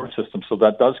storage system. So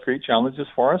that does create challenges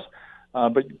for us.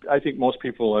 But I think most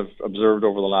people have observed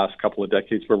over the last couple of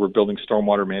decades where we're building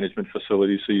stormwater management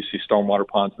facilities. So you see stormwater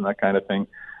ponds and that kind of thing.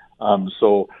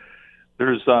 So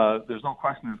there's no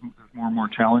question there's more and more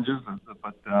challenges.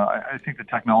 But I think the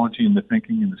technology and the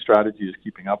thinking and the strategy is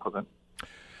keeping up with it.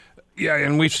 Yeah,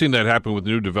 and we've seen that happen with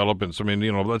new developments. I mean,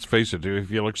 let's face it, if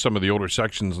you look at some of the older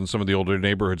sections and some of the older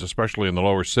neighborhoods, especially in the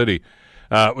lower city,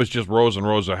 it was just rows and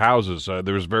rows of houses.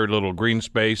 There was very little green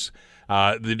space.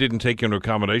 They didn't take into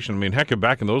accommodation. I mean, heck,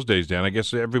 back in those days, Dan, I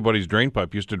guess everybody's drain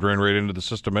pipe used to drain right into the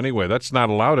system anyway. That's not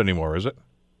allowed anymore, is it?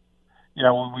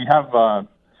 Yeah, well, we have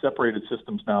separated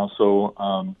systems now. So,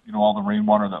 all the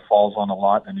rainwater that falls on a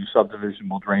lot, a new subdivision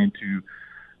will drain to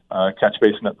catch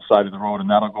basin at the side of the road, and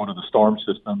that'll go to the storm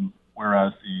system.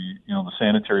 Whereas the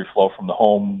sanitary flow from the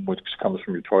home, which comes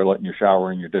from your toilet and your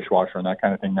shower and your dishwasher and that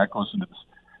kind of thing, that goes into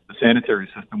the sanitary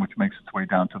system, which makes its way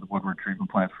down to the Woodward treatment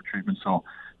plant for treatment. So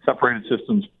separated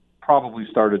systems probably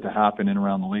started to happen in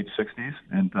around the late 60s.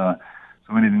 And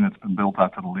so anything that's been built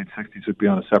after the late 60s would be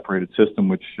on a separated system,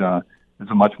 which is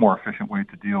a much more efficient way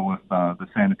to deal with the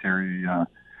sanitary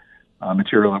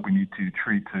material that we need to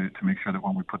treat to make sure that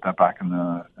when we put that back in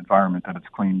the environment that it's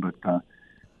clean. But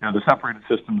the separated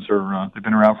systems they've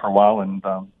been around for a while, and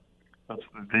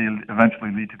they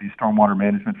eventually lead to these stormwater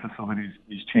management facilities,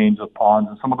 these chains of ponds.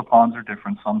 And some of the ponds are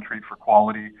different. Some treat for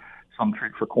quality, some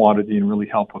treat for quantity and really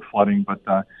help with flooding. But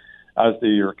as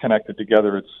they are connected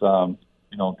together, it's, the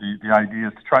idea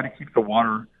is to try to keep the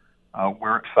water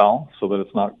where it fell so that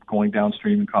it's not going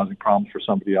downstream and causing problems for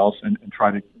somebody else, and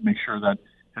try to make sure that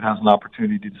it has an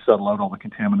opportunity to settle out all the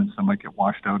contaminants that might get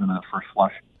washed out in that first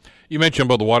flush. You mentioned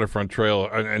about the waterfront trail,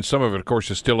 and some of it, of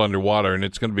course, is still underwater, and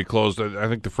it's going to be closed. I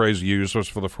think the phrase you used was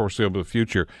for the foreseeable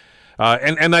future.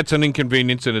 And that's an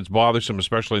inconvenience, and it's bothersome,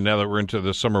 especially now that we're into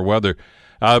the summer weather.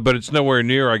 But it's nowhere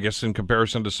near, I guess, in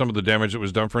comparison to some of the damage that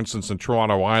was done, for instance, in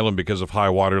Toronto Island because of high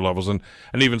water levels, and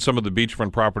even some of the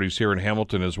beachfront properties here in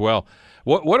Hamilton as well.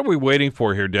 What are we waiting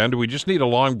for here, Dan? Do we just need a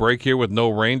long break here with no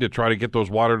rain to try to get those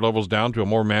water levels down to a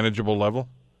more manageable level?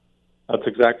 That's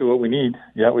exactly what we need.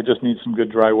 Yeah, we just need some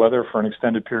good dry weather for an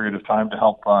extended period of time to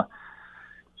help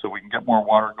so we can get more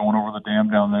water going over the dam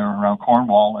down there around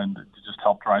Cornwall and to just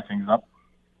help dry things up.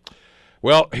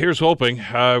 Well, here's hoping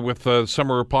with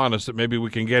summer upon us that maybe we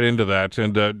can get into that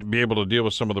and be able to deal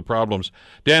with some of the problems.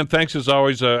 Dan, thanks as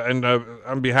always, and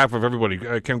on behalf of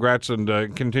everybody, congrats and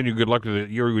continue good luck to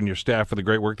you and your staff for the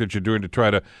great work that you're doing to try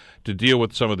to deal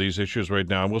with some of these issues right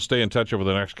now. And we'll stay in touch over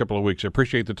the next couple of weeks. I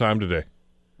appreciate the time today.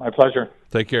 My pleasure.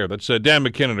 Take care. That's Dan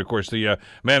McKinnon, of course, the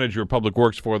manager of public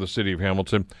works for the city of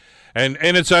Hamilton. And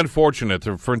it's unfortunate,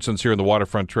 for instance, here in the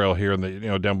waterfront trail here in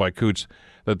the down by Coots,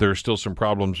 that there are still some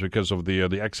problems because of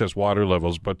the excess water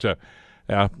levels. But there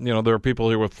are people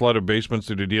here with flooded basements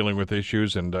that are dealing with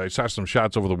issues. And I saw some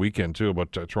shots over the weekend too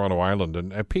about Toronto Island,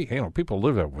 and people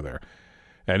live over there.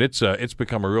 And it's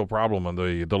become a real problem on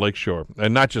the lakeshore,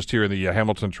 and not just here in the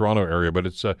Hamilton-Toronto area, but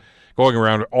it's going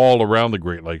around all around the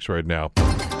Great Lakes right now.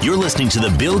 You're listening to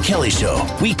The Bill Kelly Show,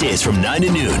 weekdays from 9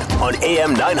 to noon on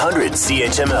AM 900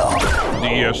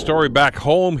 CHML. The story back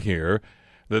home here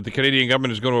that the Canadian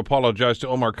government is going to apologize to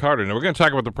Omar Khadr. Now, we're going to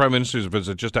talk about the Prime Minister's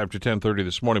visit just after 10:30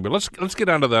 this morning, but let's get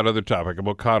on to that other topic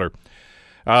about Khadr,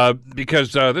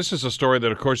 because this is a story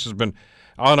that, of course, has been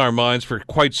on our minds for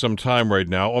quite some time right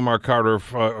now. Omar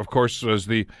Khadr, of course, was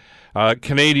the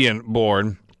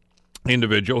Canadian-born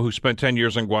individual who spent 10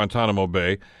 years in Guantanamo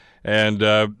Bay, and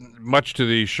much to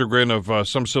the chagrin of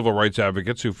some civil rights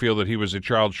advocates who feel that he was a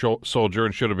child soldier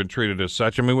and should have been treated as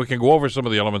such. I mean, we can go over some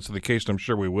of the elements of the case, and I'm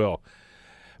sure we will.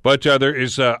 But there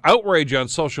is outrage on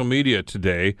social media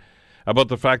today about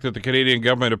the fact that the Canadian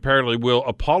government apparently will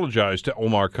apologize to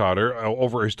Omar Khadr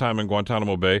over his time in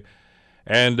Guantanamo Bay.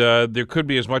 And there could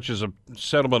be as much as a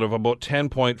settlement of about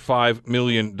 $10.5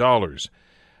 million.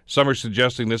 Some are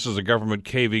suggesting this is a government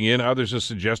caving in. Others are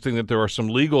suggesting that there are some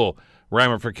legal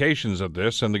ramifications of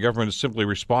this, and the government is simply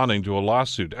responding to a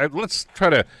lawsuit. Let's try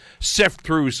to sift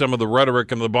through some of the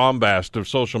rhetoric and the bombast of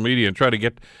social media and try to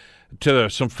get to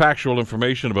some factual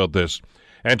information about this.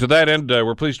 And to that end,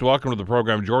 we're pleased to welcome to the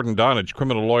program Jordan Donich,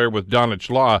 criminal lawyer with Donich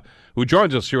Law, who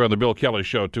joins us here on the Bill Kelly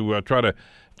Show to try to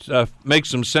make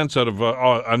some sense out of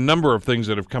a number of things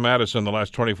that have come at us in the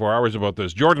last 24 hours about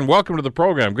this. Jordan, welcome to the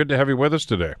program. Good to have you with us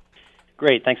today.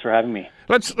 Great, thanks for having me.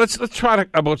 Let's try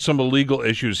about some legal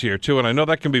issues here too. And I know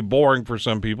that can be boring for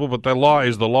some people, but the law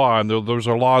is the law, and those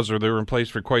are laws that are in place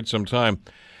for quite some time.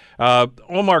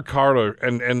 Omar Khadr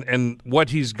and what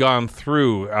he's gone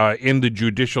through in the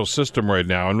judicial system right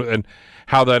now, and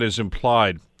how that is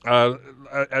implied.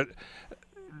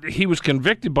 He was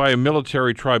convicted by a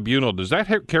military tribunal. Does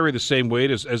that carry the same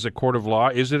weight as a court of law?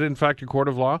 Is it, in fact, a court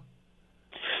of law?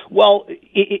 Well,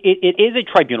 it is a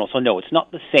tribunal, so no, it's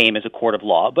not the same as a court of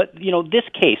law. But, this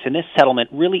case and this settlement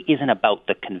really isn't about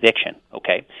the conviction,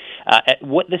 okay?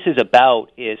 What this is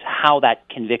about is how that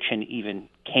conviction even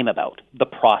came about, the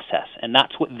process. And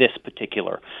that's what this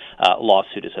particular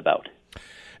lawsuit is about.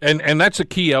 And that's a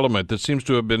key element that seems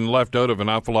to have been left out of an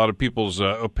awful lot of people's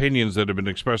opinions that have been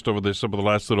expressed over this over the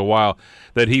last little while,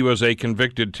 that he was a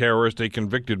convicted terrorist, a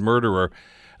convicted murderer.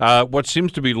 What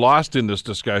seems to be lost in this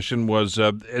discussion was,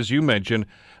 as you mentioned,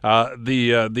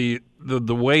 the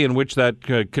way in which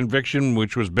that conviction,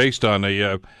 which was based on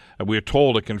we are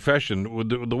told, a confession,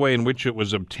 the way in which it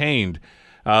was obtained.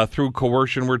 Through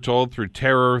coercion, we're told, through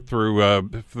terror, through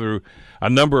a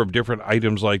number of different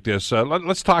items like this.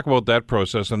 Let's talk about that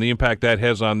process and the impact that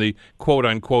has on the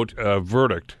quote-unquote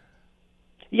verdict.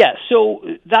 Yeah, so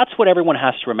that's what everyone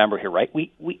has to remember here, right?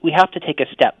 We have to take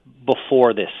a step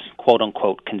before this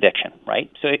quote-unquote conviction,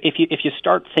 right? So if you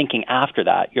start thinking after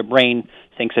that, your brain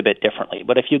thinks a bit differently.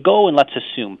 But if you go and let's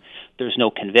assume there's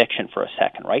no conviction for a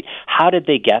second, right? How did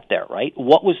they get there, right?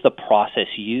 What was the process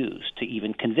used to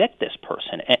even convict this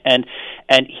person? And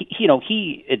he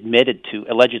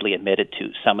allegedly admitted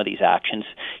to some of these actions,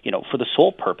 for the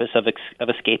sole purpose of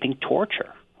escaping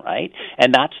torture. Right?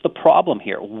 And that's the problem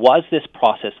here. Was this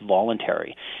process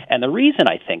voluntary? And the reason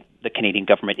I think the Canadian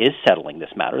government is settling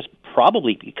this matter is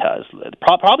probably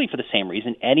for the same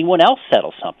reason anyone else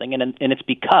settles something, and it's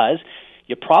because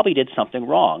you probably did something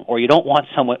wrong, or you don't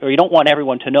want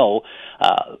everyone to know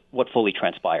what fully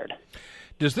transpired.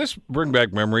 Does this bring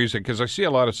back memories? Because I see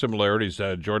a lot of similarities,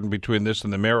 Jordan, between this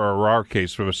and the Mayor Arar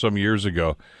case from some years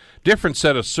ago. Different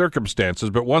set of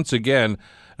circumstances, but once again,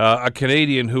 a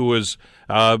Canadian who was,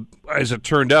 as it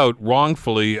turned out,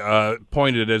 wrongfully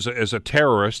pointed as a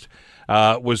terrorist,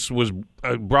 was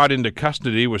brought into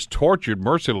custody, was tortured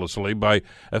mercilessly by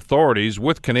authorities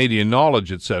with Canadian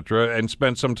knowledge, etc., and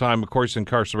spent some time, of course,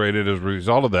 incarcerated as a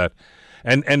result of that.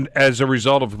 And as a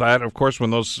result of that, of course,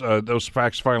 when those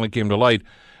facts finally came to light,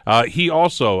 he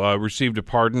also received a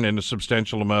pardon and a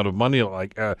substantial amount of money,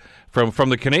 from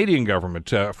the Canadian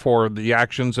government for the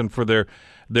actions and for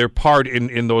their part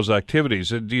in those activities.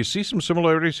 Do you see some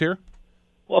similarities here?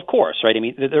 Well, of course, right? I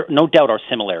mean, there no doubt are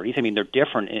similarities. I mean, they're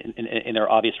different in their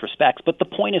obvious respects, but the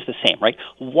point is the same, right?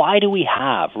 Why do we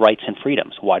have rights and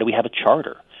freedoms? Why do we have a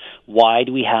charter? Why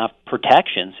do we have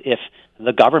protections if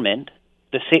the government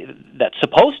that's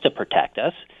supposed to protect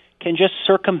us can just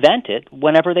circumvent it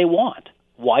whenever they want?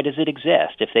 Why does it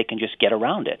exist if they can just get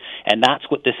around it? And that's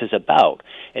what this is about.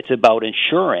 It's about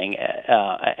ensuring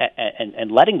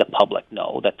and letting the public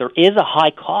know that there is a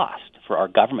high cost for our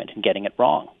government in getting it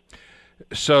wrong.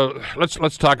 So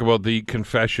let's talk about the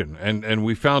confession. And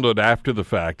we found out after the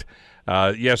fact.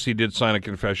 Yes, he did sign a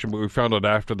confession, but we found out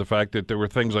after the fact that there were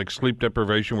things like sleep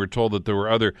deprivation. We're told that there were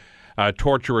other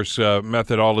torturous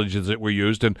methodologies that were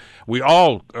used. And we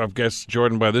all, I guess,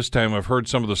 Jordan, by this time have heard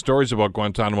some of the stories about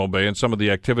Guantanamo Bay and some of the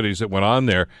activities that went on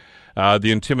there.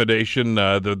 The intimidation,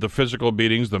 the physical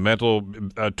beatings, the mental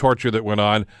torture that went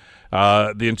on,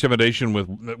 the intimidation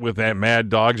with that mad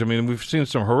dogs. I mean, we've seen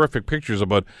some horrific pictures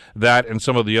about that and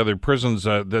some of the other prisons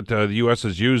that the U.S.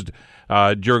 has used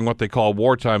during what they call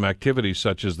wartime activities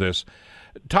such as this.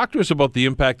 Talk to us about the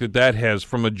impact that has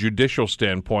from a judicial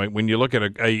standpoint when you look at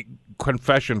a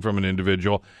confession from an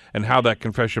individual and how that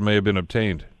confession may have been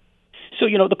obtained. So,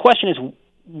 the question is,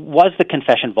 was the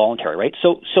confession voluntary, right?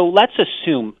 So let's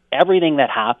assume everything that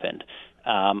happened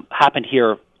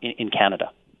here in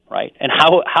Canada, right? And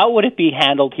how would it be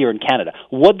handled here in Canada?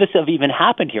 Would this have even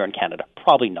happened here in Canada?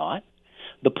 Probably not.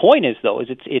 The point is, though,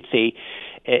 it's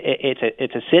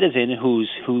a citizen who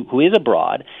is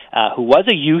abroad, who was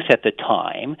a youth at the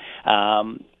time,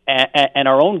 and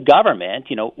our own government,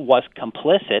 was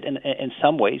complicit, and in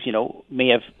some ways, may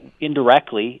have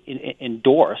indirectly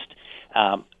endorsed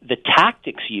the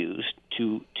tactics used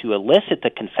to elicit the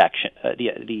confession,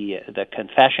 the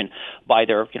confession by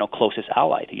their closest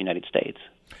ally, the United States.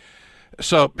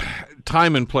 So,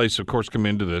 time and place, of course, come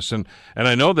into this, and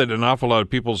I know that an awful lot of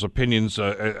people's opinions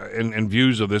and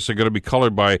views of this are going to be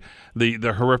colored by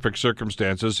the horrific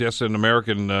circumstances. Yes, an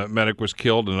American medic was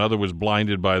killed, another was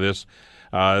blinded by this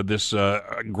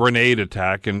grenade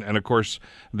attack, and of course,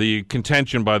 the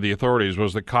contention by the authorities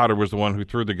was that Khadr was the one who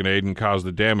threw the grenade and caused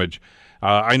the damage.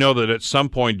 I know that at some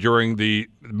point during the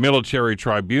military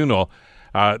tribunal,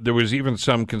 there was even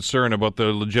some concern about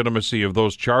the legitimacy of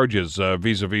those charges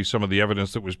vis-a-vis some of the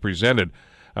evidence that was presented.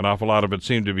 An awful lot of it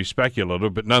seemed to be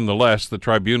speculative, but nonetheless, the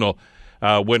tribunal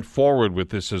went forward with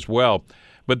this as well.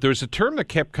 But there's a term that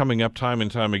kept coming up time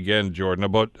and time again, Jordan,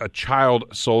 about a child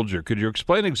soldier. Could you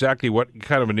explain exactly what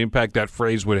kind of an impact that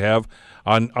phrase would have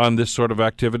on this sort of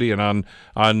activity and on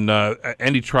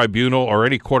any tribunal or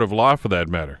any court of law for that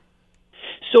matter?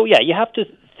 So, yeah, you have to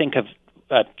think of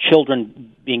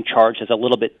children being charged as a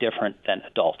little bit different than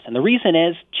adults. And the reason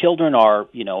is children are,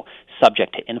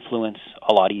 subject to influence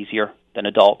a lot easier than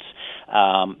adults.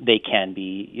 They can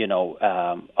be,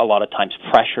 a lot of times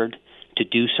pressured to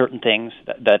do certain things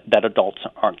that adults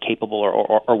aren't capable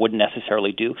or wouldn't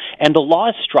necessarily do. And the law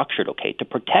is structured, to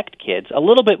protect kids a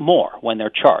little bit more when they're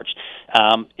charged,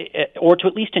 or to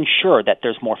at least ensure that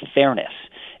there's more fairness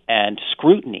and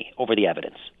scrutiny over the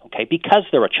evidence, because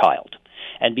they're a child.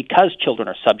 And because children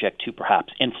are subject to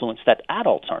perhaps influence that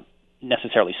adults aren't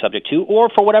necessarily subject to, or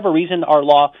for whatever reason our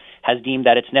law has deemed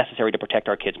that it's necessary to protect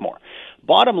our kids more.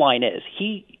 Bottom line is,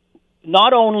 he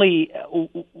not only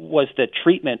was the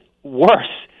treatment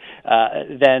worse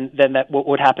than that what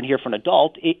would happen here for an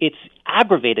adult, it's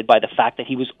aggravated by the fact that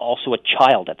he was also a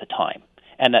child at the time,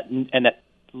 and that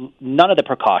none of the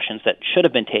precautions that should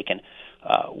have been taken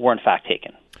were in fact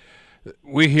taken.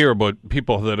 We hear about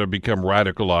people that have become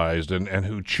radicalized and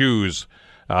who choose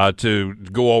to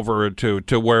go over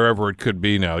to wherever it could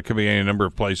be now. It could be any number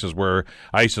of places where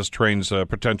ISIS trains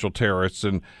potential terrorists,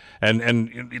 and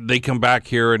they come back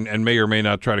here and may or may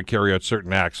not try to carry out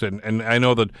certain acts. And I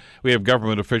know that we have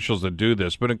government officials that do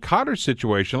this. But in Khadr's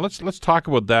situation, let's talk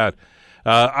about that.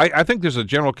 I think there's a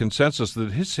general consensus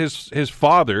that his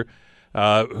father,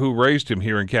 who raised him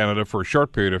here in Canada for a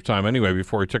short period of time anyway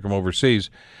before he took him overseas,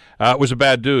 was a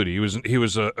bad dude. He was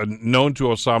known to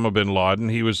Osama bin Laden.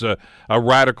 He was a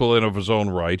radical in of his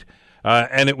own right,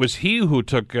 and it was he who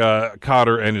took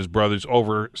Khadr and his brothers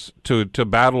over to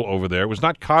battle over there. It was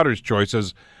not Khadr's choice,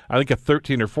 as I think a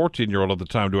 13 or 14-year-old at the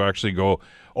time, to actually go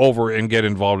over and get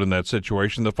involved in that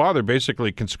situation. The father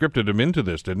basically conscripted him into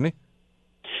this, didn't he?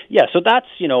 Yeah, so that's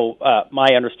my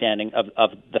understanding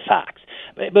of the facts,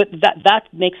 but that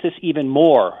makes this even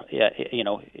more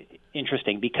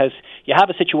interesting, because you have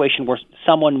a situation where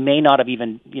someone may not have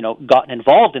even gotten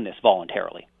involved in this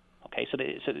voluntarily. So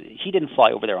he didn't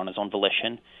fly over there on his own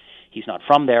volition. He's not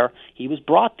from there. He was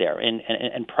brought there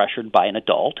and pressured by an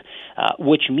adult,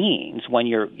 which means when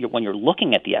you're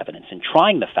looking at the evidence and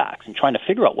trying the facts and trying to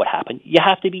figure out what happened, you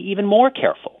have to be even more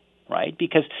careful, right?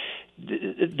 Because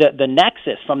the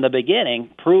nexus from the beginning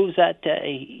proves that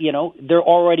there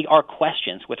already are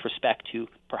questions with respect to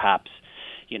perhaps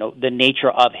the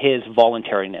nature of his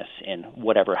voluntariness in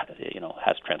whatever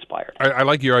has transpired. I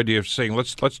like your idea of saying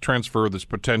let's transfer this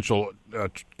potential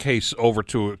case over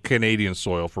to Canadian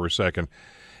soil for a second.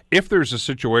 If there's a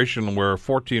situation where a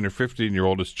 14 or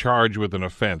 15-year-old is charged with an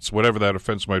offense, whatever that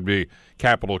offense might be,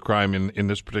 capital crime in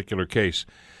this particular case,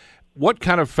 what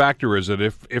kind of factor is it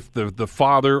if the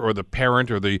father or the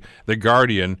parent or the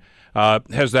guardian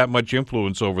has that much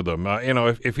influence over them?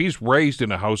 If he's raised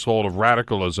in a household of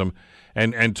radicalism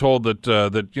and told that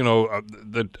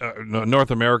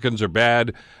North Americans are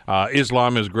bad,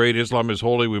 Islam is great, Islam is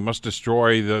holy, we must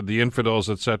destroy the infidels,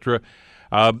 etc.,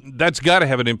 that's got to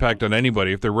have an impact on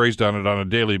anybody if they're raised on it on a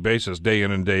daily basis, day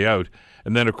in and day out.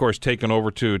 And then, of course, taken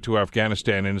over to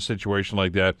Afghanistan in a situation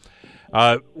like that.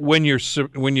 When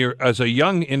you're as a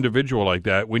young individual like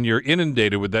that, when you're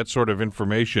inundated with that sort of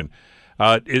information,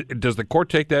 does the court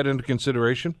take that into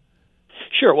consideration?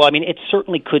 Sure. Well, I mean, it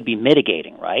certainly could be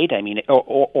mitigating, right? I mean,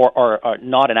 or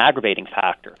not an aggravating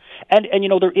factor. And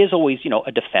there is always,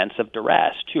 a defense of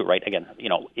duress too, right? Again,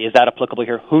 is that applicable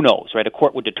here? Who knows, right? A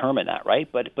court would determine that,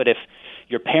 right? But if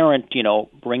your parent,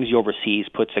 brings you overseas,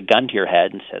 puts a gun to your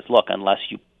head and says, look, unless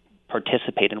you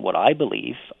participate in what I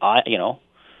believe,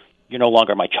 you're no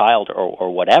longer my child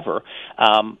or whatever,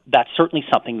 that's certainly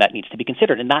something that needs to be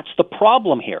considered. And that's the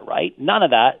problem here, right? None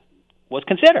of that was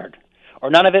considered. Or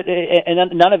none of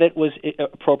it was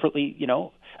appropriately,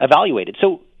 evaluated.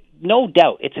 So no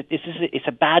doubt, it's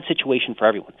a bad situation for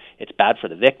everyone. It's bad for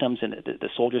the victims and the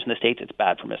soldiers in the States. It's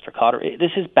bad for Mr. Cotter.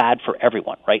 This is bad for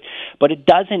everyone, right? But it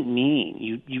doesn't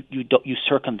mean you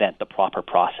circumvent the proper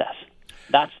process.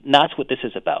 That's what this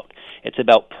is about. It's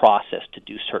about process to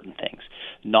do certain things,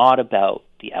 not about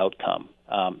the outcome.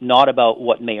 Not about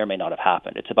what may or may not have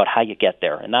happened. It's about how you get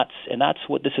there, and that's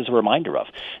what this is a reminder of.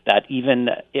 That even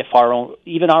our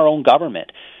own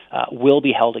government will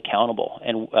be held accountable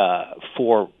and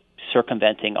for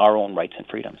circumventing our own rights and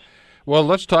freedoms. Well,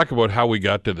 let's talk about how we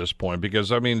got to this point,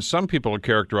 because some people are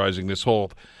characterizing this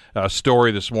whole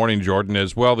story this morning, Jordan,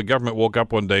 as well. The government woke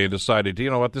up one day and decided, you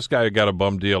know what, this guy got a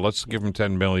bum deal. Let's give him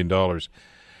 $10 million.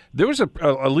 There was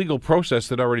a legal process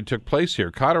that already took place here.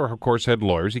 Cotter, of course, had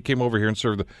lawyers. He came over here and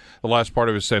served the last part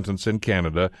of his sentence in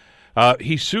Canada.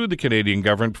 He sued the Canadian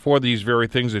government for these very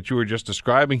things that you were just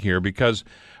describing here because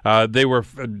they were,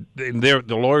 in the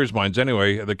lawyers' minds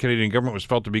anyway, the Canadian government was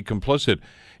felt to be complicit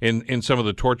in some of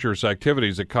the torturous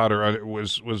activities that Cotter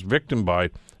was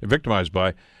victimized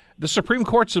by. The Supreme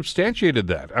Court substantiated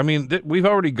that. I mean, we've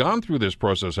already gone through this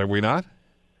process, have we not?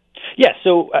 Yes,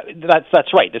 so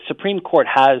that's right. The Supreme Court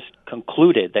has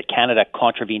concluded that Canada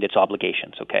contravened its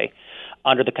obligations,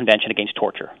 under the Convention Against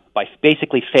Torture by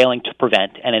basically failing to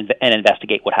prevent and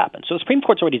investigate what happened. So the Supreme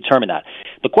Court's already determined that.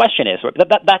 The question is,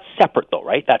 that's separate though,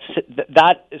 right?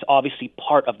 That is obviously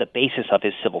part of the basis of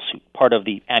his civil suit, part of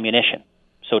the ammunition,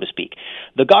 so to speak.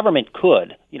 The government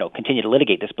could, continue to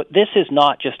litigate this, but this is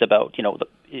not just about,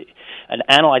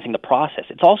 analyzing the process.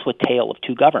 It's also a tale of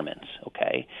two governments,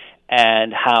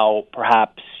 and how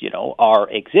perhaps, our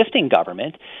existing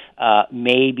government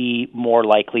may be more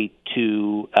likely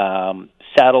to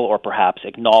settle or perhaps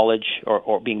acknowledge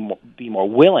or be more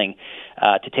willing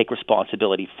to take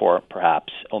responsibility for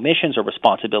perhaps omissions or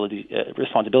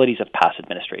responsibilities of past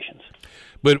administrations.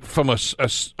 But from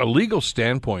a legal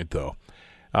standpoint, though,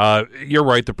 you're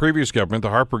right. The previous government, the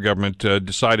Harper government,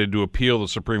 decided to appeal the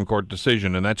Supreme Court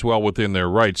decision, and that's well within their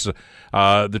rights.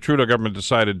 The Trudeau government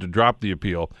decided to drop the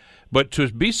appeal. But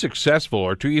to be successful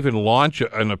or to even launch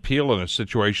an appeal in a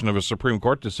situation of a Supreme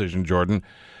Court decision, Jordan,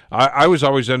 I was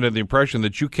always under the impression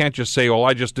that you can't just say,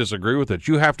 I just disagree with it.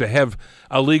 You have to have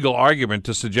a legal argument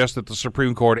to suggest that the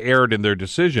Supreme Court erred in their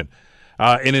decision.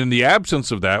 And in the absence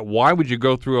of that, why would you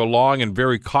go through a long and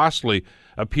very costly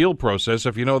appeal process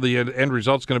if you know the end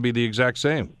result's going to be the exact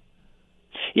same?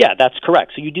 Yeah, that's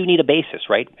correct. So you do need a basis,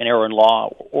 right? An error in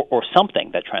law or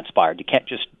something that transpired. You can't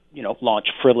just launch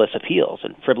frivolous appeals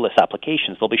and frivolous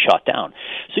applications. They'll be shot down.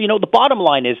 So, the bottom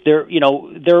line is there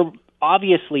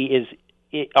obviously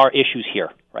are issues here,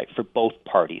 right, for both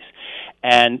parties.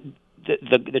 And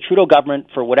the Trudeau government,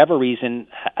 for whatever reason,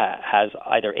 has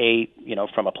either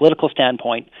from a political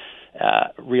standpoint,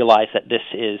 realized that this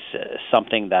is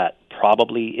something that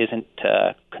probably isn't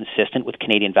consistent with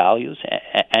Canadian values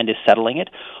and is settling it,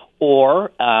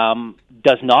 or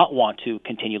does not want to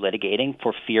continue litigating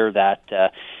for fear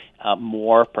that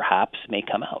more perhaps may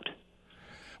come out.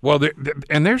 Well,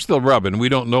 and there's the rub, and we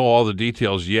don't know all the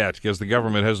details yet because the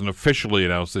government hasn't officially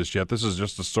announced this yet. This is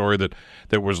just a story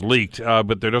that was leaked,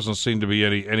 but there doesn't seem to be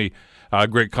any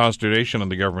great consternation on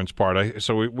the government's part.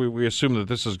 So we assume that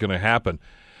this is going to happen.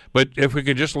 But if we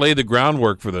could just lay the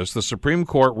groundwork for this, the Supreme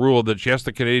Court ruled that, yes,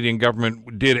 the Canadian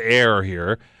government did err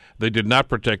here. They did not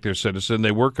protect their citizen.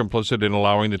 They were complicit in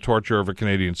allowing the torture of a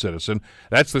Canadian citizen.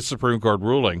 That's the Supreme Court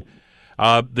ruling.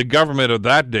 The government of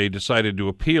that day decided to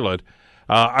appeal it.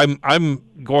 I'm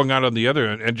going out on the other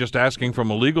end and just asking from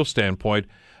a legal standpoint,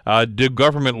 did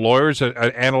government lawyers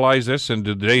analyze this, and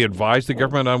did they advise the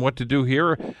government on what to do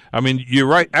here? I mean, you're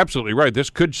right, absolutely right. This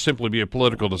could simply be a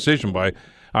political decision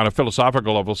on a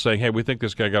philosophical level, saying, hey, we think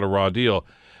this guy got a raw deal.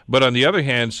 But on the other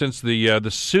hand, since the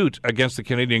suit against the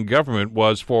Canadian government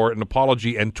was for an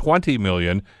apology and $20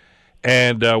 million,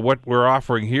 and what we're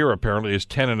offering here apparently is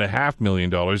 $10.5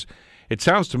 million, it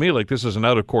sounds to me like this is an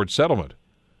out-of-court settlement.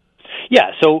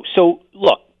 Yeah, so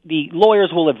look, the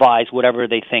lawyers will advise whatever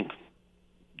they think,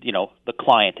 the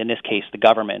client, in this case the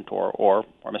government or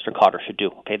Mr. Cotter should do.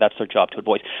 Okay, that's their job to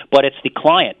advise. But it's the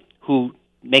client who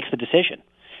makes the decision.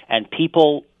 And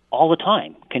people all the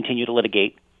time continue to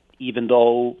litigate even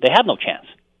though they have no chance.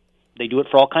 They do it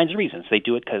for all kinds of reasons. They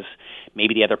do it because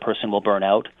maybe the other person will burn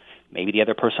out, maybe the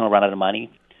other person will run out of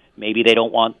money, maybe they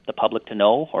don't want the public to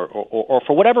know, or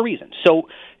for whatever reason. So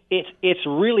it's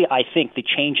really, I think, the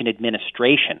change in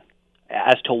administration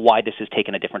as to why this has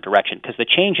taken a different direction, because the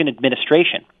change in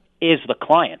administration is the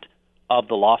client of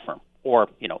the law firm or,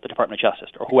 the Department of Justice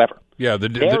or whoever. Yeah,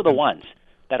 they're the ones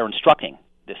that are instructing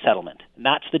this settlement. And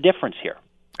that's the difference here.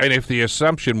 And if the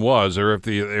assumption was, or if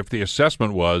the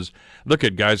assessment was, look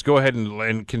at guys, go ahead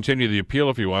and continue the appeal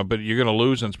if you want, but you're going to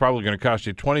lose and it's probably going to cost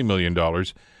you $20 million,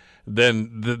 then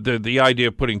the idea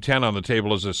of putting 10 on the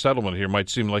table as a settlement here might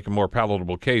seem like a more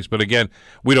palatable case. But again,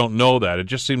 we don't know that. It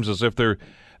just seems as if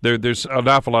there's an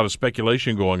awful lot of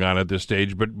speculation going on at this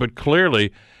stage. But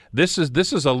clearly, this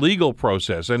is a legal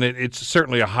process, and it's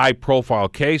certainly a high-profile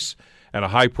case and a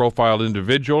high-profile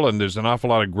individual, and there's an awful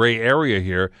lot of gray area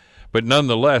here. But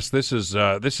nonetheless, this is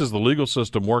the legal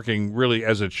system working really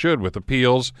as it should, with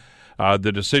appeals,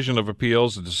 the decision of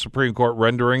appeals, the Supreme Court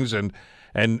renderings, and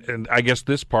I guess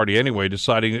this party anyway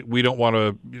deciding that we don't want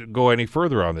to go any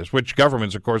further on this, which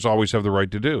governments, of course, always have the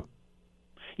right to do.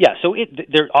 Yeah, so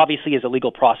there obviously is a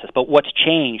legal process, but what's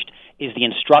changed is the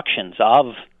instructions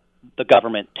of the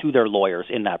government to their lawyers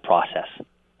in that process.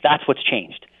 That's what's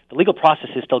changed. The legal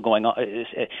process is still going on.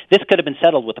 This could have been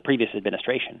settled with the previous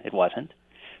administration. It wasn't.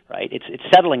 Right? It's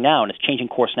settling now, and it's changing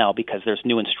course now because there's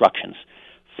new instructions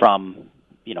from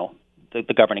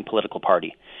the governing political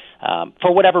party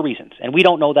for whatever reasons, and we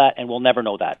don't know that, and we'll never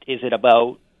know that. Is it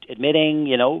about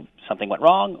admitting something went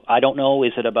wrong? I don't know.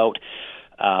 Is it about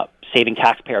saving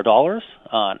taxpayer dollars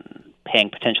on paying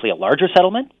potentially a larger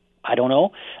settlement? I don't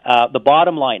know. The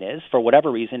bottom line is, for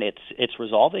whatever reason, it's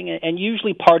resolving, and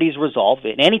usually parties resolve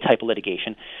in any type of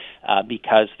litigation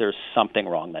because there's something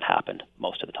wrong that happened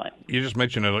most of the time. You just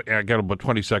mentioned, I got about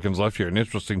 20 seconds left here, an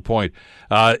interesting point.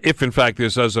 If, in fact,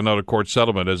 this is an out-of-court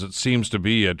settlement, as it seems to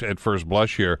be at first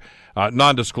blush here,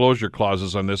 non-disclosure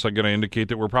clauses on this are going to indicate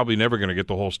that we're probably never going to get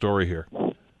the whole story here.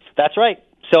 That's right.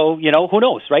 So, who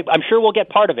knows, right? I'm sure we'll get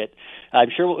part of it. I'm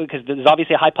sure, because there's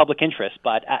obviously a high public interest,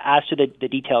 but as to the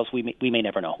details, we may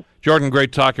never know. Jordan,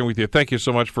 great talking with you. Thank you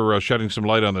so much for shedding some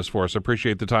light on this for us. I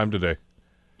appreciate the time today.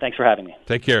 Thanks for having me.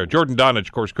 Take care. Jordan Donich,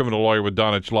 of course, criminal lawyer with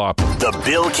Donich Law. The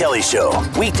Bill Kelly Show,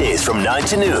 weekdays from 9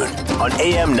 to noon on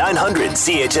AM 900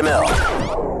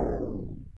 CHML.